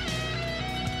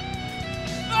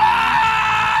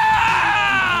 Ah!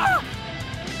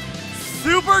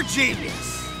 Super genius!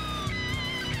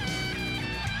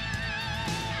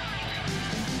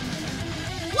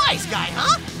 Wise guy,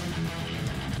 huh?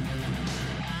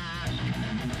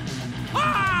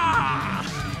 Ah!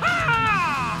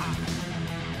 Ah!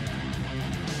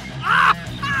 Ah!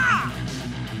 Ah!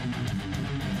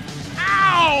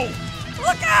 Ow!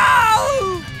 Look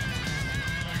out!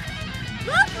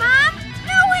 Look, Mom!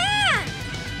 No hand!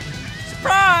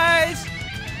 Surprise!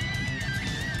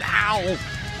 Ow!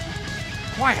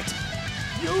 Quiet!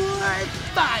 You're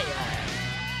fired!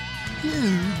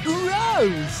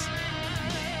 Gross!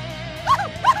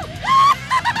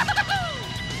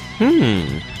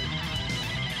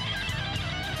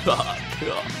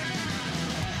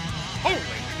 Holy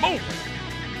moly!